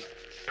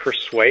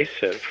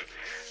persuasive.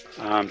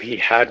 He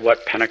had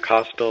what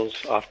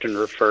Pentecostals often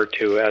refer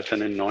to as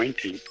an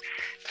anointing,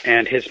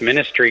 and his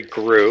ministry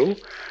grew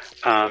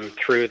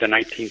through the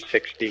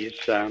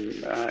 1960s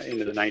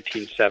into the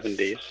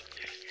 1970s.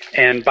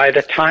 And by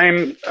the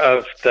time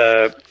of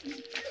the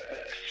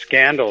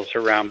scandals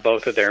around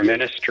both of their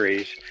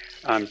ministries,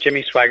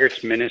 Jimmy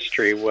Swaggart's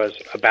ministry was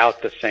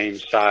about the same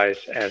size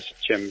as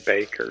Jim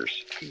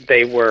Bakker's.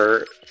 They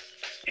were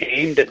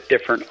aimed at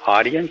different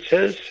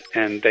audiences,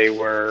 and they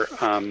were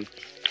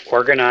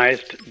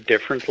organized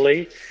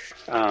differently.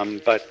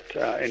 But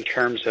in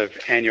terms of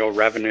annual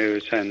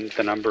revenues and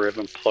the number of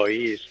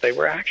employees, they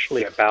were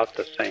actually about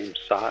the same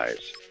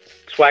size.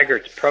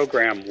 Swaggart's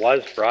program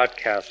was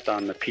broadcast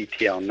on the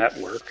PTL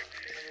network,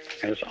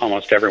 as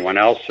almost everyone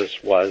else's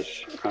was.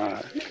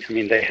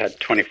 They had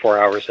 24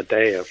 hours a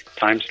day of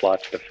time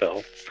slots to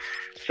fill,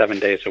 7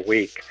 days a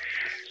week.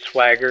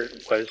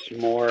 Swaggart was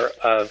more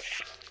of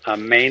a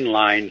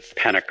mainline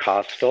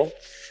Pentecostal.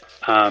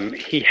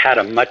 He had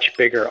a much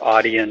bigger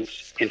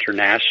audience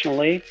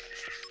internationally.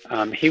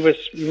 He was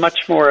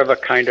much more of a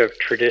kind of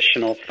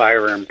traditional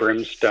fire and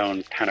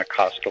brimstone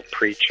Pentecostal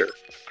preacher.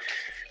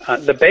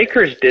 The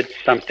Bakkers did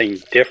something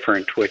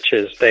different, which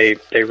is they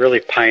really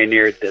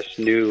pioneered this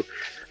new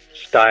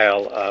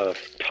style of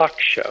talk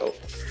show.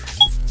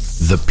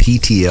 The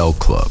PTL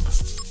Club,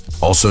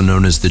 also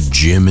known as the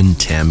Jim and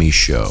Tammy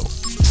Show,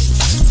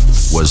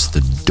 was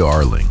the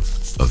darling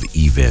of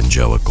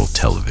evangelical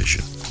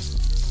television.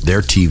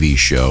 Their TV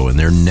show and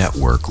their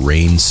network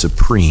reigned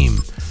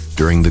supreme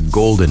during the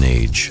golden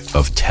age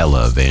of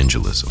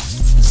televangelism.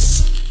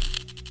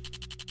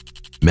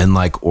 Men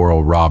like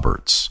Oral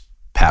Roberts,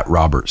 Pat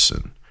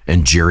Robertson,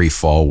 and Jerry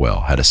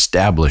Falwell had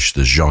established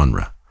the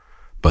genre,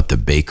 but the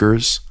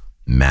Bakkers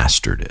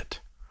mastered it.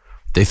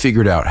 They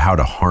figured out how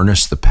to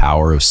harness the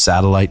power of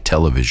satellite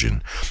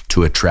television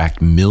to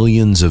attract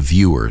millions of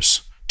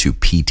viewers to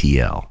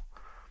PTL.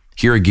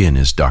 Here again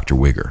is Dr.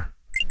 Wigger.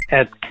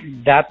 At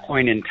that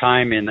point in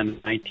time in the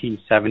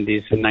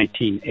 1970s and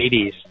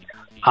 1980s,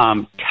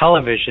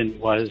 television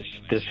was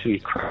this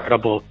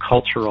incredible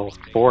cultural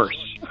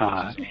force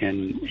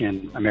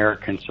in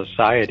American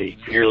society.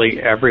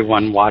 Nearly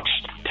everyone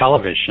watched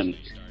television,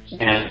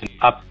 and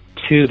up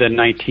to the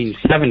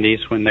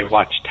 1970s, when they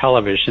watched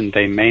television,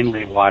 they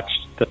mainly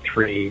watched the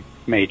three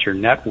major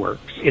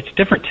networks. It's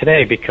different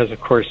today because,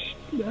 of course,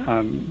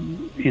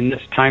 in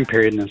this time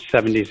period in the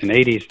 70s and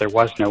 80s, there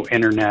was no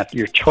internet.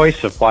 Your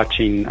choice of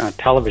watching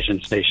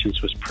television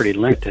stations was pretty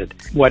limited.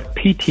 What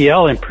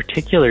PTL in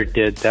particular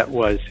did that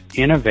was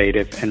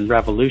innovative and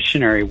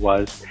revolutionary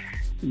was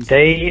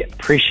they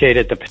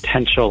appreciated the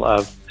potential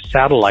of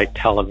satellite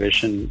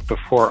television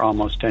before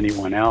almost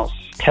anyone else.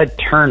 Ted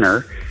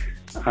Turner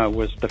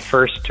was the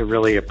first to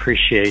really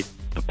appreciate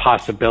the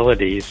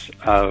possibilities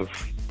of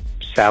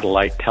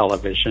satellite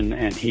television,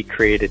 and he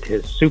created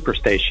his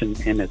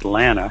superstation in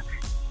Atlanta.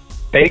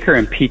 Bakker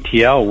and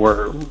PTL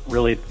were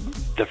really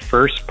the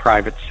first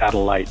private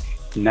satellite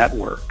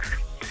network.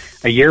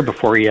 a year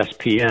before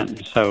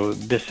ESPN. So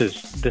this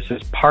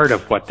is part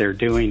of what they're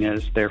doing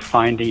is they're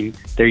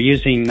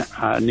using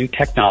new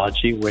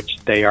technology, which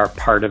they are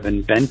part of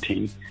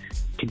inventing,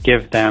 to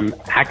give them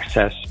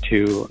access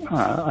to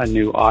a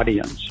new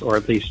audience, or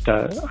at least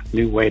a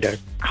new way to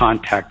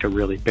contact a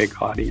really big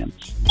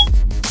audience.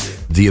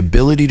 The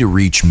ability to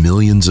reach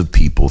millions of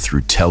people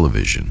through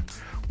television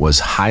was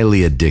highly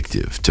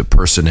addictive to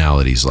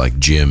personalities like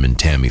Jim and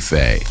Tammy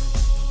Faye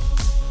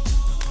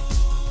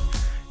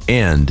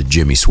and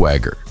Jimmy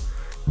Swaggart.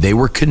 They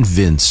were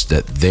convinced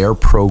that their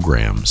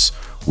programs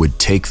would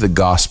take the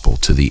gospel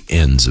to the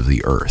ends of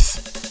the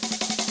earth.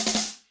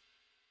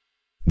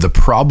 The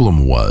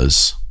problem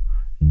was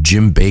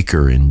Jim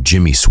Bakker and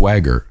Jimmy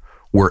Swaggart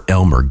were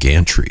Elmer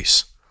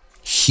Gantry's,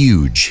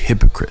 huge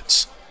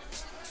hypocrites.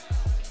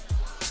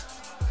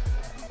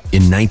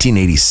 In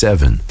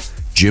 1987,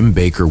 Jim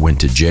Bakker went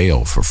to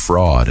jail for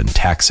fraud and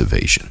tax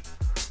evasion.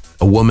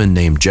 A woman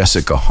named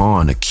Jessica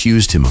Hahn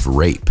accused him of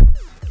rape,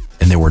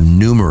 and there were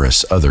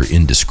numerous other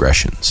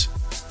indiscretions.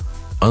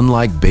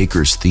 Unlike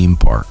Bakker's theme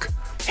park,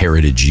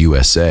 Heritage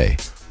USA,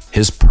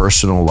 his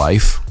personal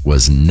life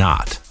was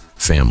not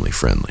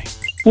family-friendly.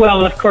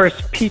 Well, of course,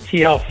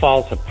 PTL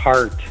falls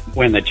apart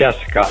when the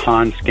Jessica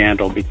Hahn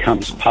scandal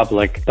becomes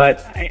public,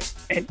 but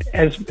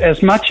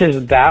as much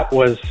as that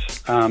was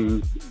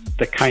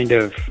the kind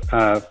of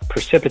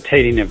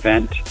precipitating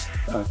event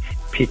of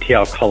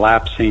PTL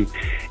collapsing,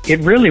 it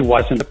really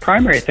wasn't. The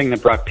primary thing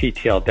that brought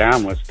PTL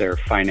down was their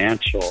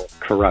financial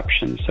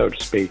corruption, so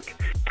to speak.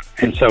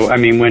 And so, I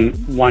mean,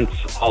 once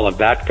all of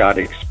that got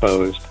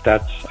exposed,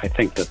 that's, I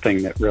think, the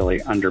thing that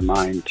really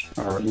undermined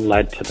or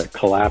led to the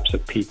collapse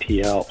of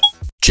PTL.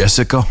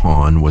 Jessica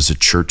Hahn was a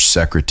church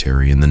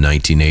secretary in the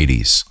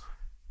 1980s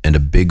and a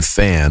big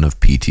fan of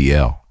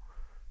PTL.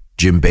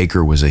 Jim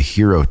Bakker was a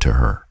hero to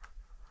her,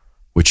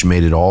 which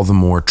made it all the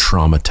more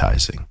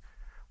traumatizing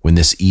when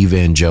this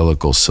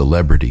evangelical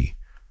celebrity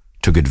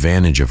took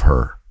advantage of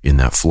her in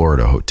that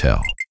Florida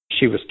hotel.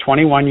 She was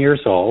 21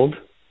 years old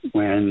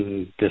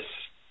when this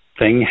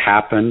thing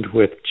happened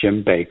with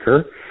Jim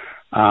Bakker.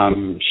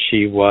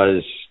 She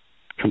was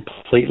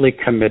completely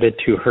committed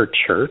to her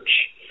church.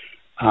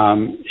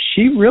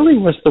 She really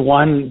was the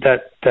one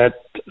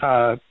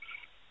that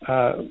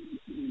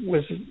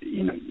was,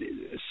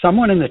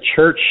 someone in the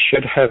church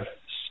should have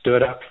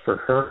stood up for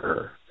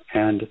her,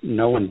 and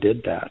no one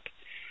did that.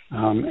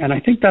 And I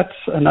think that's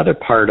another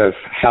part of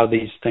how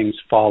these things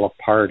fall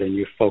apart, and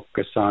you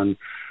focus on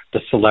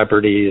the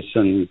celebrities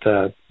and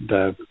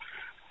the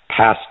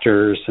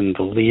pastors and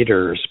the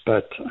leaders,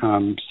 but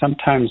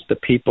sometimes the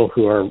people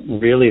who are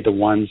really the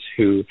ones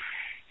who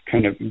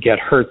kind of get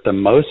hurt the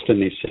most in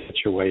these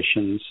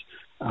situations,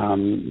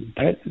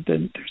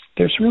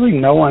 there's really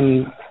no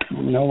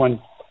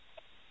one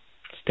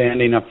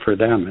standing up for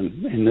them,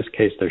 and in this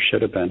case there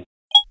should have been.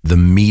 The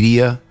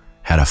media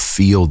had a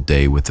field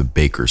day with the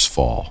Bakker's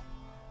fall.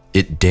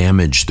 It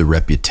damaged the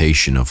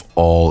reputation of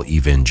all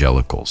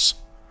evangelicals.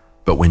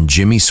 But when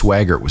Jimmy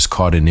Swaggart was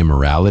caught in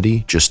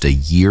immorality just a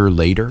year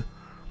later,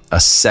 a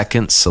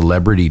second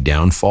celebrity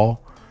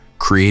downfall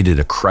created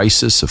a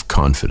crisis of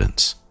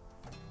confidence.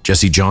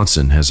 Jesse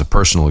Johnson has a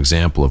personal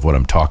example of what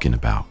I'm talking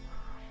about.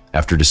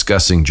 After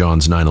discussing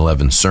John's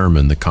 9/11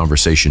 sermon, the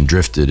conversation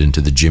drifted into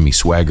the Jimmy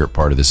Swaggart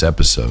part of this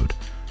episode,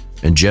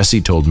 and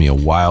Jesse told me a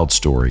wild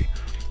story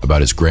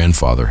about his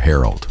grandfather,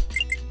 Harold.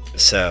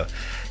 So,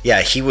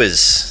 yeah, he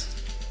was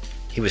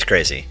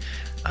crazy,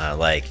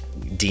 like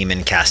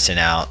demon casting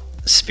out,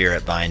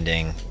 spirit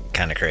binding,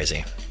 kind of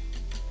crazy,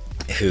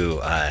 who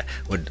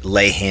would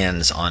lay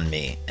hands on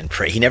me and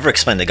pray. He never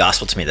explained the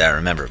gospel to me that I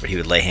remember, but he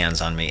would lay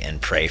hands on me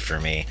and pray for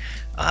me,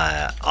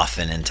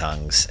 often in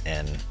tongues,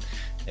 and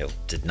it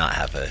did not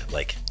have a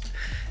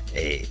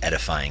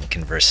edifying,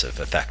 conversive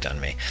effect on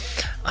me.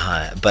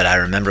 But I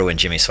remember when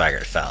Jimmy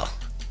Swaggart fell,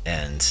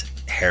 and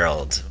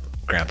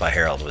Grandpa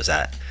Harold was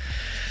at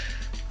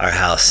our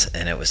house,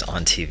 and it was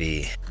on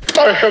TV.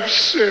 I have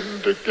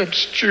sinned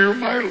against you,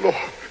 my Lord.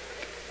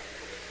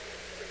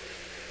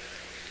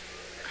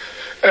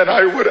 And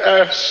I would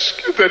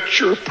ask that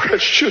your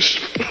precious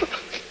blood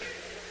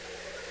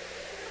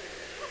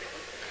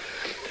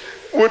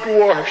would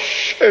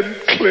wash and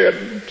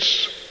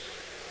cleanse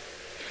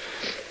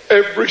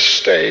every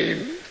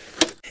stain.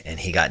 And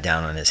he got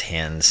down on his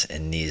hands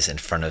and knees in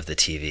front of the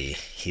TV.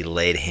 He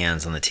laid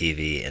hands on the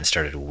TV and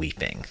started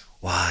weeping.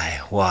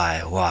 Why?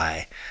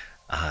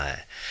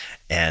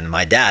 And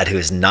my dad, who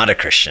is not a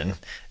Christian,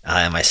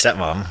 and my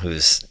stepmom,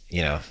 who's,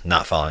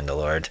 not following the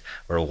Lord,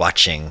 were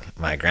watching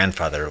my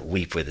grandfather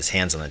weep with his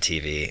hands on the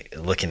TV,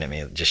 looking at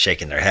me, just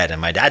shaking their head. And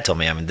my dad told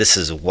me, this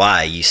is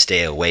why you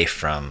stay away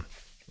from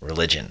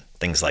religion,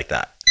 things like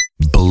that.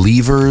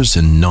 Believers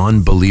and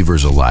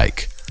non-believers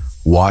alike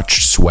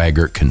watched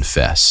Swaggart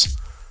confess.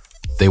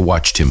 They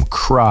watched him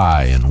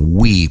cry and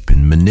weep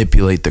and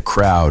manipulate the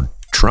crowd,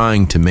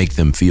 trying to make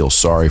them feel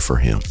sorry for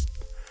him.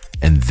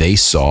 And they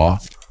saw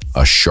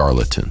a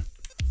charlatan,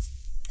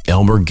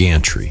 Elmer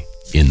Gantry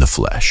in the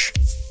flesh.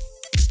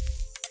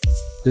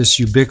 This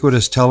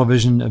ubiquitous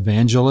television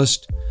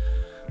evangelist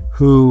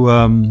who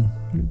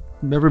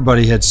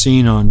everybody had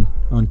seen on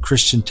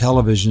Christian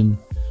television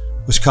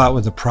was caught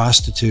with a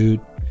prostitute,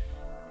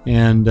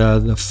 and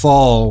the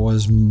fall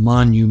was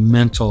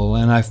monumental.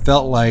 And I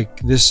felt like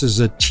this is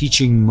a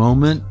teaching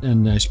moment,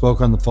 and I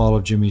spoke on the fall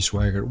of Jimmy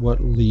Swaggart.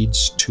 What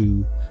leads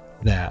to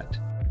that?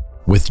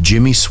 With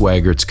Jimmy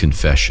Swaggart's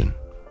confession,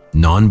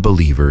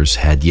 non-believers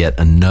had yet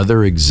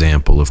another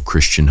example of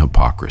Christian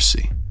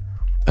hypocrisy,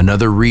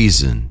 another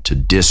reason to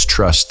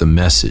distrust the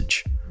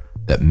message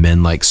that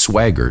men like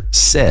Swaggart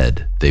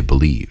said they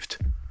believed.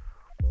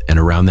 And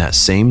around that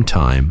same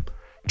time,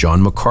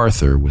 John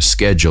MacArthur was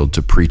scheduled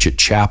to preach at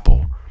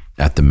chapel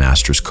at the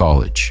Master's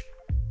College.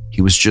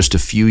 He was just a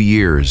few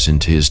years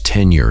into his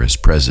tenure as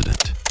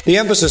president. The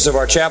emphasis of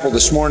our chapel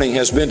this morning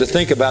has been to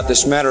think about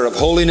this matter of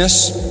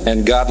holiness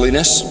and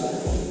godliness.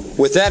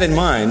 With that in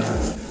mind,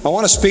 I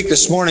want to speak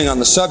this morning on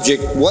the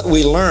subject, what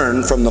we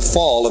learn from the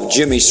fall of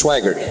Jimmy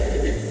Swaggart.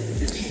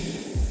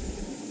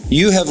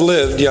 You have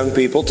lived, young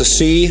people, to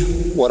see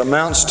what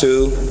amounts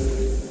to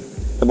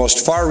the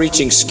most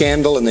far-reaching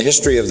scandal in the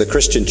history of the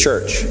Christian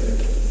church.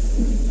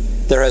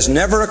 There has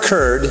never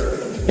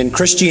occurred in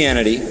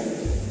Christianity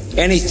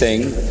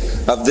anything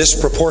of this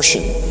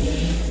proportion.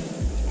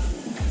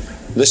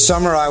 This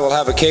summer I will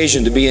have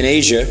occasion to be in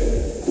Asia.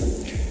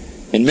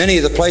 In many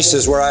of the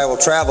places where I will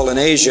travel in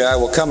Asia, I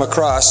will come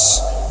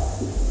across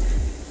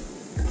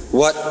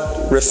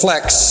what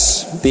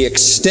reflects the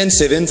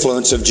extensive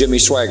influence of Jimmy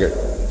Swaggart.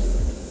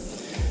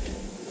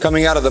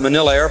 Coming out of the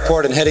Manila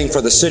airport and heading for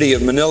the city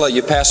of Manila,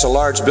 you pass a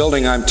large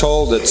building, I'm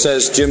told, that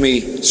says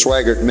Jimmy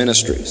Swaggart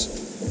Ministries.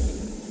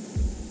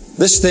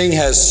 This thing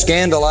has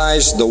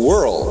scandalized the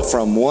world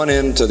from one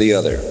end to the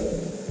other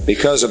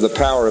because of the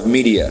power of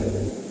media.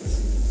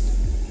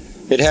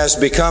 It has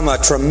become a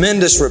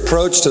tremendous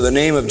reproach to the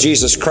name of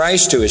Jesus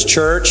Christ, to His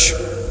church,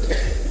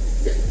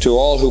 to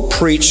all who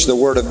preach the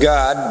Word of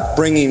God,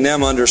 bringing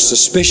them under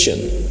suspicion.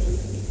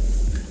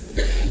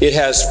 It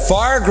has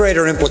far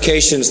greater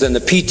implications than the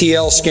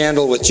PTL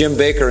scandal with Jim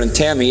Bakker and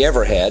Tammy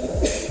ever had,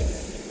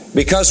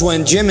 because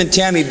when Jim and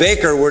Tammy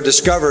Bakker were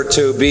discovered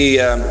to be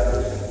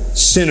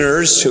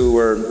sinners who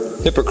were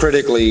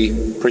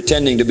hypocritically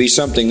pretending to be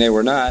something they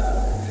were not,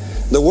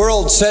 the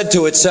world said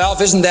to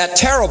itself, isn't that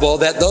terrible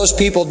that those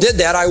people did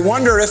that? I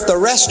wonder if the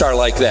rest are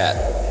like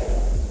that.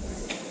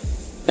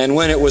 And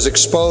when it was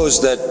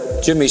exposed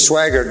that Jimmy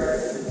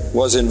Swaggart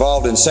was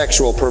involved in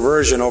sexual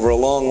perversion over a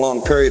long,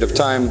 long period of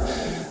time,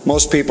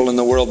 most people in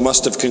the world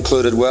must have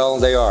concluded, well,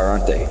 they are,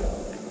 aren't they?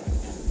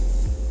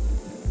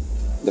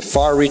 The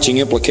far-reaching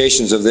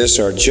implications of this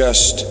are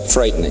just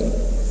frightening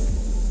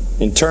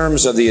in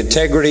terms of the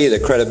integrity, the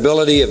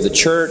credibility of the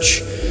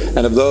church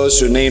and of those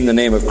who name the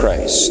name of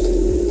Christ.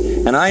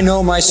 And I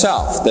know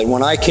myself that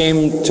when I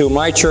came to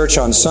my church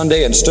on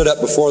Sunday and stood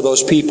up before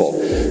those people,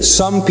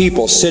 some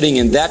people sitting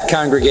in that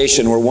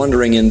congregation were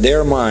wondering in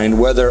their mind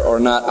whether or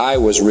not I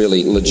was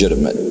really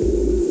legitimate.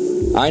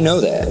 I know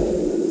that.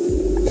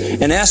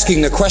 And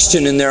asking the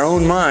question in their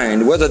own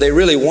mind whether they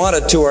really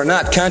wanted to or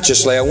not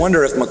consciously, I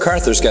wonder if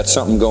MacArthur's got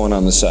something going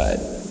on the side.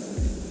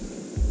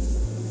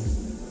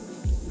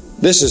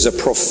 This is a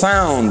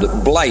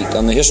profound blight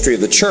on the history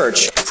of the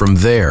church. From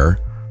there,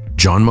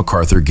 John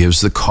MacArthur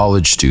gives the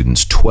college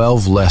students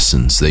 12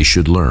 lessons they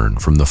should learn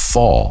from the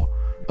fall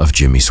of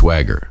Jimmy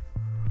Swaggart.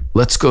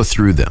 Let's go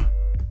through them.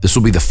 This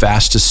will be the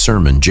fastest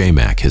sermon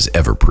J-Mac has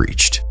ever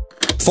preached.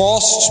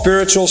 False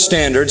spiritual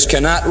standards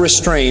cannot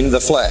restrain the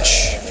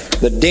flesh.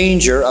 The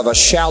danger of a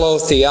shallow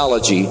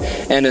theology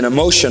and an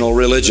emotional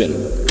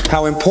religion.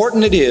 How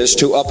important it is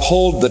to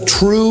uphold the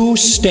true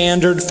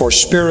standard for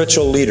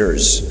spiritual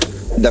leaders.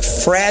 The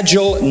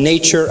fragile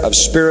nature of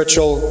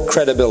spiritual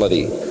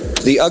credibility.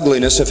 The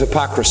ugliness of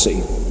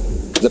hypocrisy,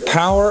 the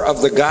power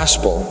of the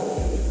gospel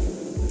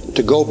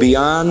to go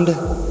beyond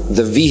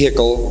the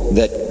vehicle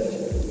that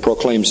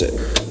proclaims it,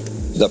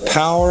 the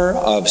power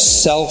of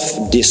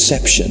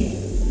self-deception,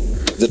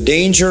 the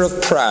danger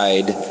of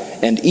pride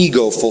and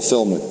ego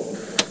fulfillment,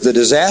 the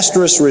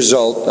disastrous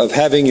result of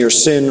having your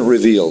sin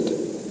revealed,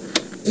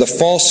 the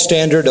false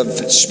standard of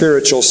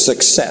spiritual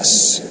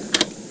success.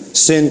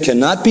 Sin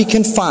cannot be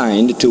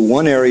confined to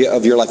one area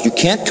of your life. You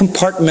can't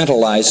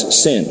compartmentalize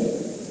sin.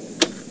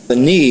 The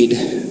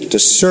need to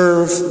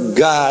serve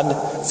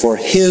God for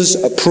His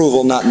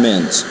approval, not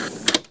men's.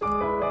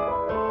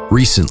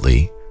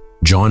 Recently,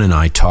 John and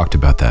I talked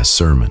about that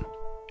sermon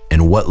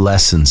and what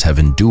lessons have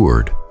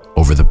endured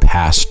over the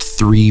past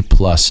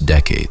 3+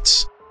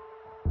 decades.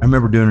 I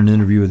remember doing an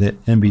interview with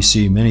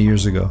NBC many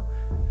years ago,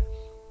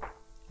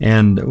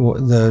 and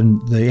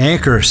the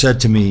anchor said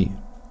to me,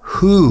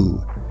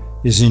 who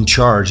is in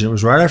charge? And it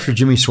was right after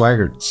Jimmy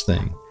Swaggart's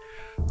thing.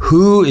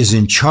 Who is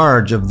in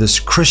charge of this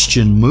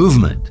Christian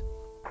movement?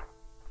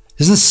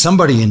 Isn't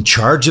somebody in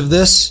charge of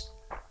this?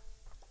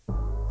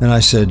 And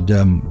I said,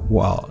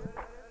 well,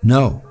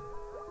 no.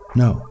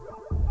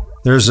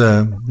 There's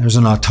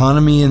an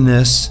autonomy in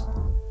this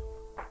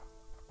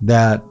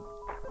that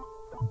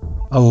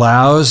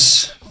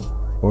allows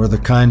for the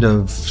kind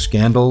of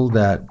scandal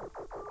that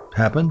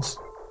happens.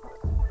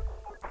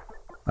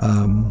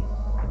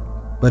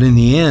 But in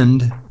the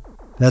end,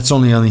 That's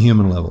only on the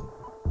human level.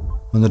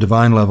 On the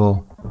divine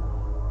level,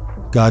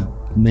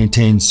 God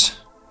maintains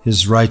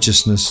his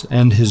righteousness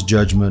and his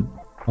judgment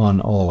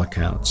on all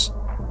accounts.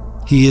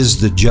 He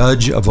is the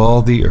judge of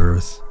all the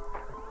earth,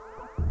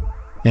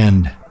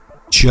 and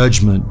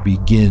judgment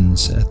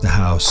begins at the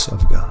house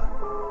of God.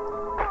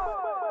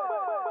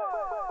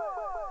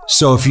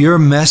 So if you're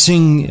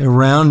messing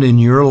around in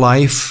your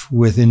life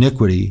with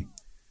iniquity,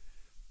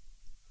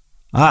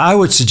 I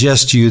would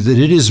suggest to you that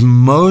it is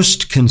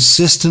most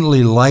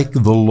consistently like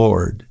the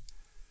Lord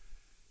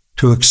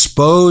to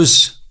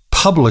expose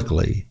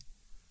publicly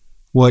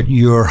what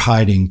you're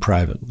hiding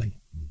privately.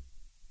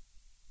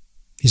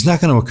 He's not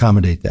going to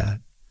accommodate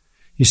that.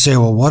 You say,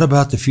 well, what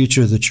about the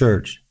future of the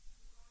church?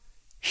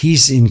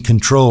 He's in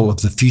control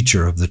of the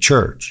future of the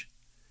church.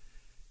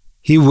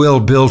 He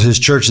will build his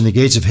church, and the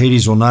gates of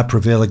Hades will not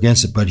prevail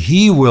against it, but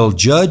he will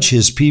judge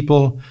his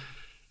people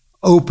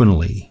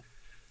openly.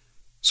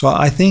 So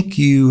I think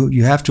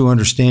you have to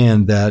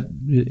understand that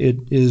it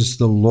is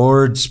the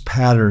Lord's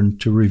pattern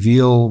to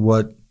reveal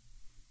what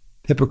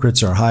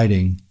hypocrites are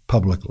hiding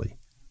publicly.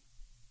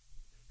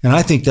 And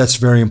I think that's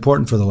very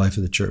important for the life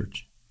of the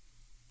church,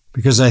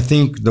 because I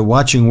think the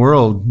watching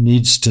world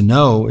needs to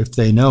know, if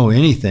they know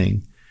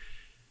anything,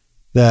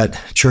 that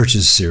church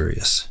is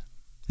serious,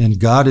 and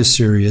God is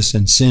serious,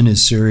 and sin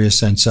is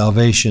serious, and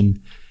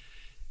salvation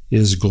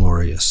is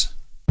glorious.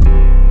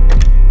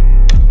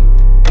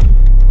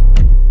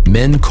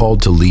 Men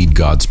called to lead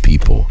God's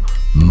people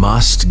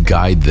must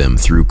guide them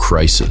through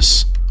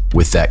crisis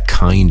with that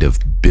kind of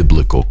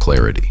biblical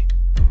clarity,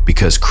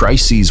 because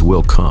crises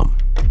will come,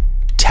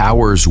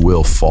 towers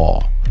will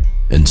fall,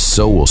 and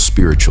so will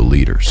spiritual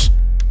leaders.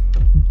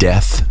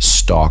 Death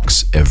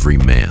stalks every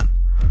man,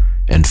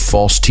 and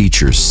false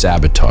teachers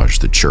sabotage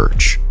the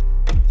church.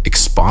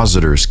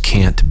 Expositors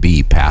can't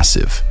be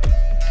passive.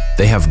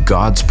 They have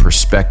God's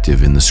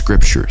perspective in the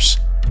scriptures,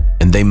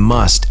 and they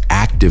must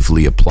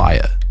actively apply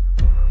it.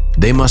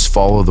 They must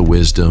follow the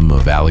wisdom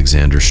of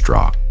Alexander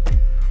Strauch.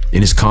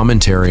 In his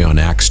commentary on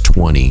Acts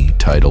 20,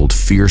 titled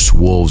 "Fierce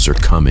Wolves Are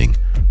Coming,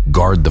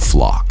 Guard the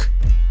Flock,"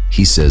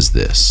 he says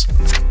this: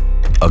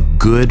 "A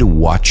good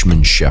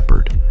watchman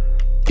shepherd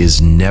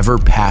is never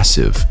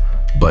passive,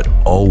 but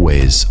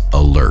always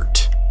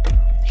alert.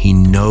 He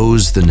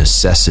knows the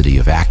necessity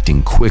of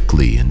acting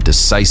quickly and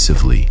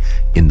decisively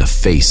in the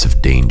face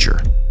of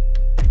danger.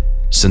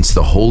 Since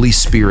the Holy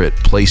Spirit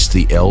placed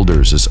the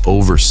elders as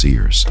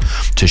overseers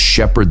to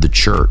shepherd the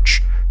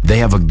church, they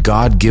have a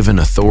God-given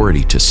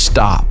authority to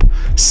stop,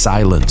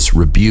 silence,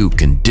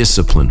 rebuke, and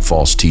discipline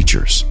false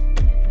teachers.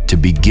 To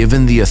be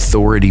given the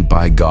authority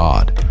by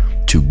God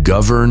to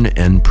govern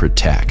and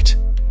protect,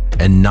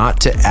 and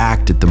not to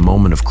act at the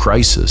moment of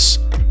crisis,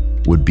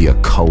 would be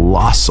a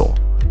colossal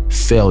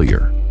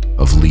failure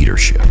of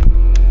leadership."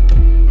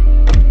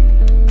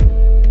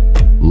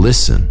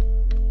 Listen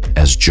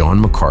as John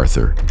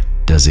MacArthur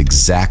does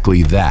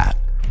exactly that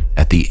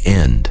at the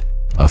end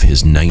of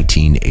his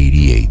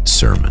 1988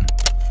 sermon.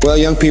 Well,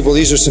 young people,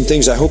 these are some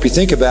things I hope you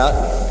think about,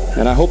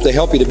 and I hope they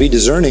help you to be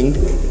discerning.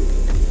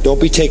 Don't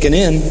be taken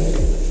in.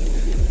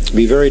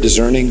 Be very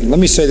discerning. Let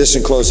me say this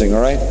in closing, all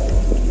right?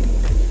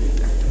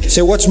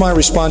 Say, what's my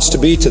response to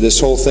be to this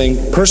whole thing?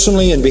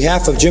 Personally, in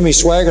behalf of Jimmy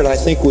Swaggart, I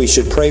think we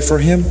should pray for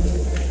him.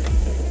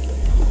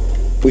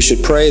 We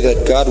should pray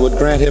that God would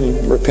grant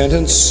him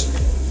repentance,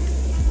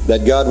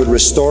 that God would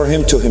restore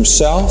him to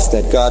himself,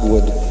 that God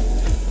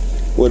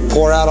would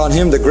pour out on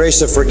him the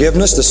grace of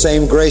forgiveness, the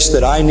same grace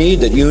that I need,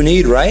 that you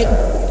need, right?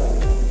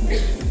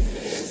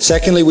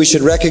 Secondly, we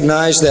should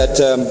recognize that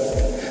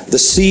the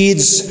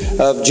seeds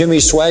of Jimmy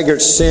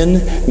Swaggart's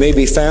sin may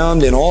be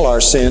found in all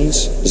our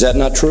sins. Is that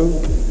not true?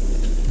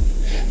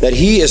 That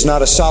he is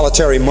not a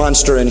solitary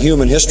monster in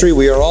human history.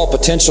 We are all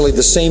potentially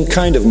the same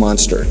kind of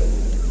monster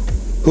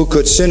who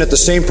could sin at the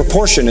same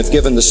proportion if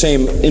given the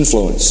same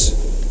influence.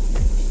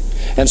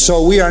 And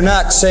so we are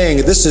not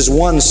saying this is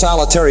one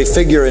solitary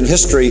figure in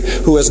history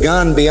who has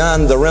gone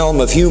beyond the realm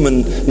of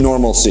human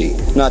normalcy.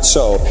 Not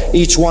so.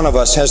 Each one of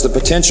us has the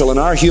potential in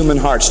our human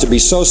hearts to be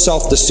so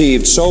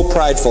self-deceived, so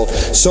prideful,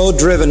 so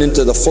driven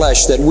into the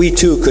flesh that we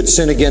too could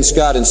sin against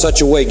God in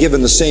such a way,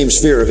 given the same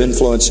sphere of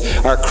influence,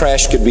 our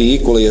crash could be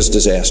equally as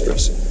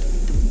disastrous.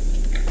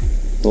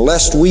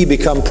 Lest we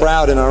become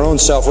proud in our own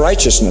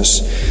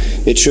self-righteousness,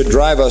 it should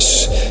drive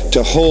us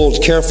to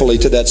hold carefully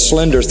to that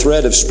slender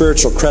thread of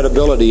spiritual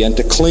credibility and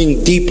to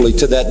cling deeply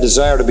to that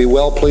desire to be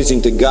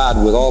well-pleasing to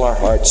God with all our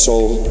heart,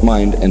 soul,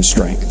 mind, and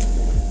strength.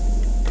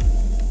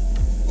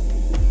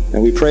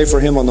 And we pray for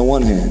him on the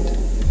one hand,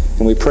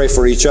 and we pray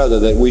for each other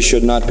that we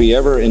should not be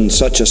ever in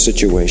such a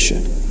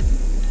situation.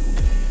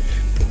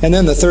 And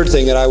then the third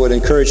thing that I would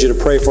encourage you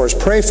to pray for is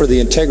pray for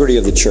the integrity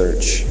of the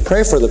church.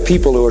 Pray for the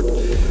people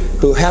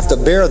who have to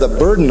bear the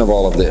burden of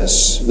all of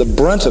this, the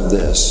brunt of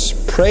this.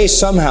 Pray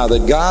somehow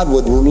that God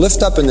would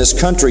lift up in this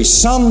country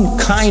some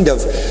kind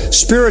of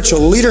spiritual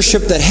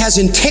leadership that has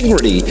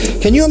integrity.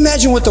 Can you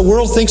imagine what the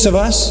world thinks of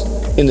us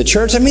in the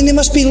church? I mean, they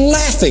must be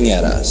laughing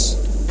at us.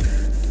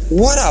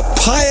 What a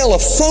pile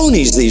of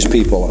phonies these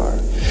people are.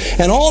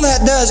 And all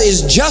that does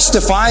is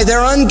justify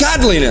their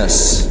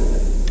ungodliness.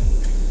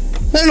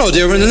 They're no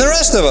different than the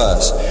rest of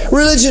us.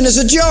 Religion is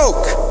a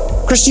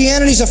joke.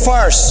 Christianity's a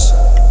farce.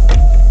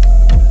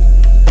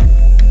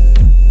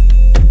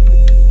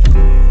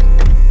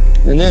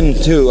 And then,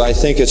 too, I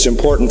think it's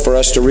important for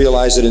us to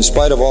realize that in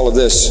spite of all of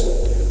this,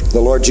 the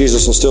Lord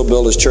Jesus will still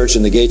build His church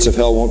and the gates of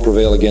hell won't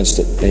prevail against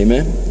it.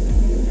 Amen?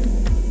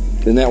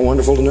 Isn't that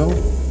wonderful to know?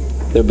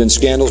 There have been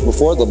scandals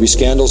before, there'll be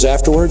scandals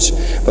afterwards,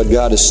 but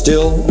God is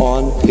still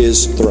on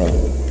His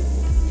throne.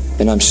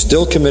 And I'm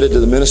still committed to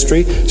the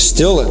ministry,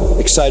 still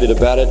excited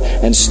about it,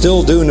 and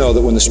still do know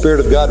that when the Spirit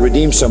of God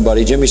redeems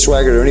somebody, Jimmy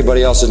Swaggart or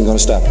anybody else isn't going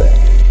to stop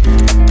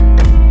that.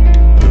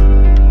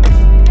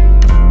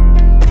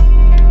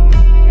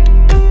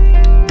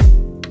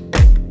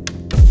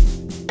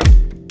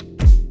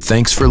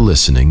 Thanks for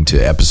listening to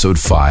Episode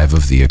 5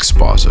 of The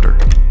Expositor,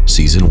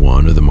 Season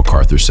 1 of the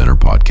MacArthur Center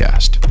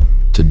podcast.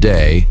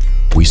 Today,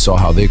 we saw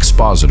how the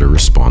expositor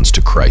responds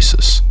to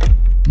crisis.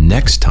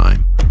 Next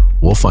time,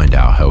 we'll find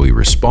out how he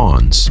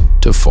responds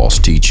to false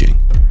teaching.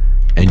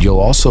 And you'll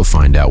also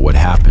find out what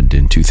happened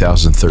in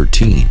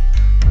 2013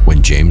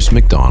 when James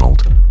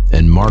McDonald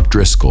and Mark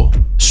Driscoll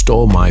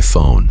stole my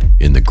phone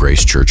in the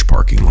Grace Church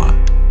parking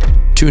lot.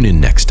 Tune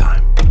in next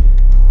time.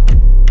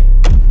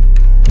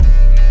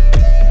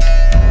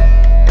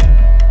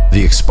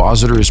 The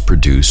Expositor is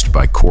produced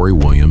by Corey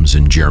Williams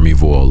and Jeremy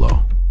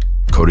Vuolo.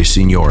 Cody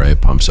Signore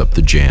pumps up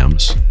the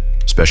jams.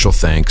 Special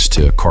thanks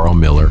to Carl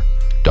Miller,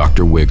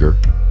 Dr. Wigger,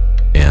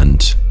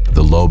 and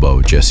the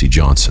Lobo, Jesse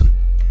Johnson,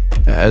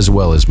 as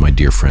well as my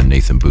dear friend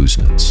Nathan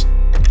Busenitz.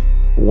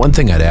 One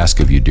thing I'd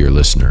ask of you, dear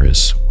listener,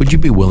 is would you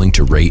be willing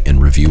to rate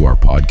and review our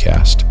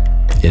podcast?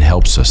 It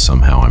helps us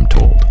somehow, I'm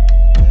told.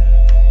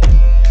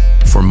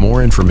 For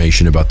more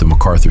information about the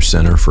MacArthur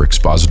Center for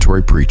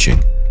Expository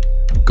Preaching,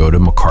 go to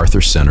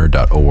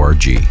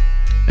macarthurcenter.org,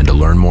 and to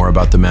learn more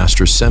about the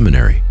Master's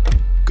Seminary,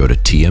 go to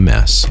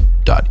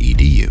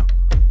tms.edu.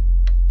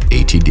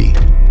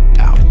 ATD.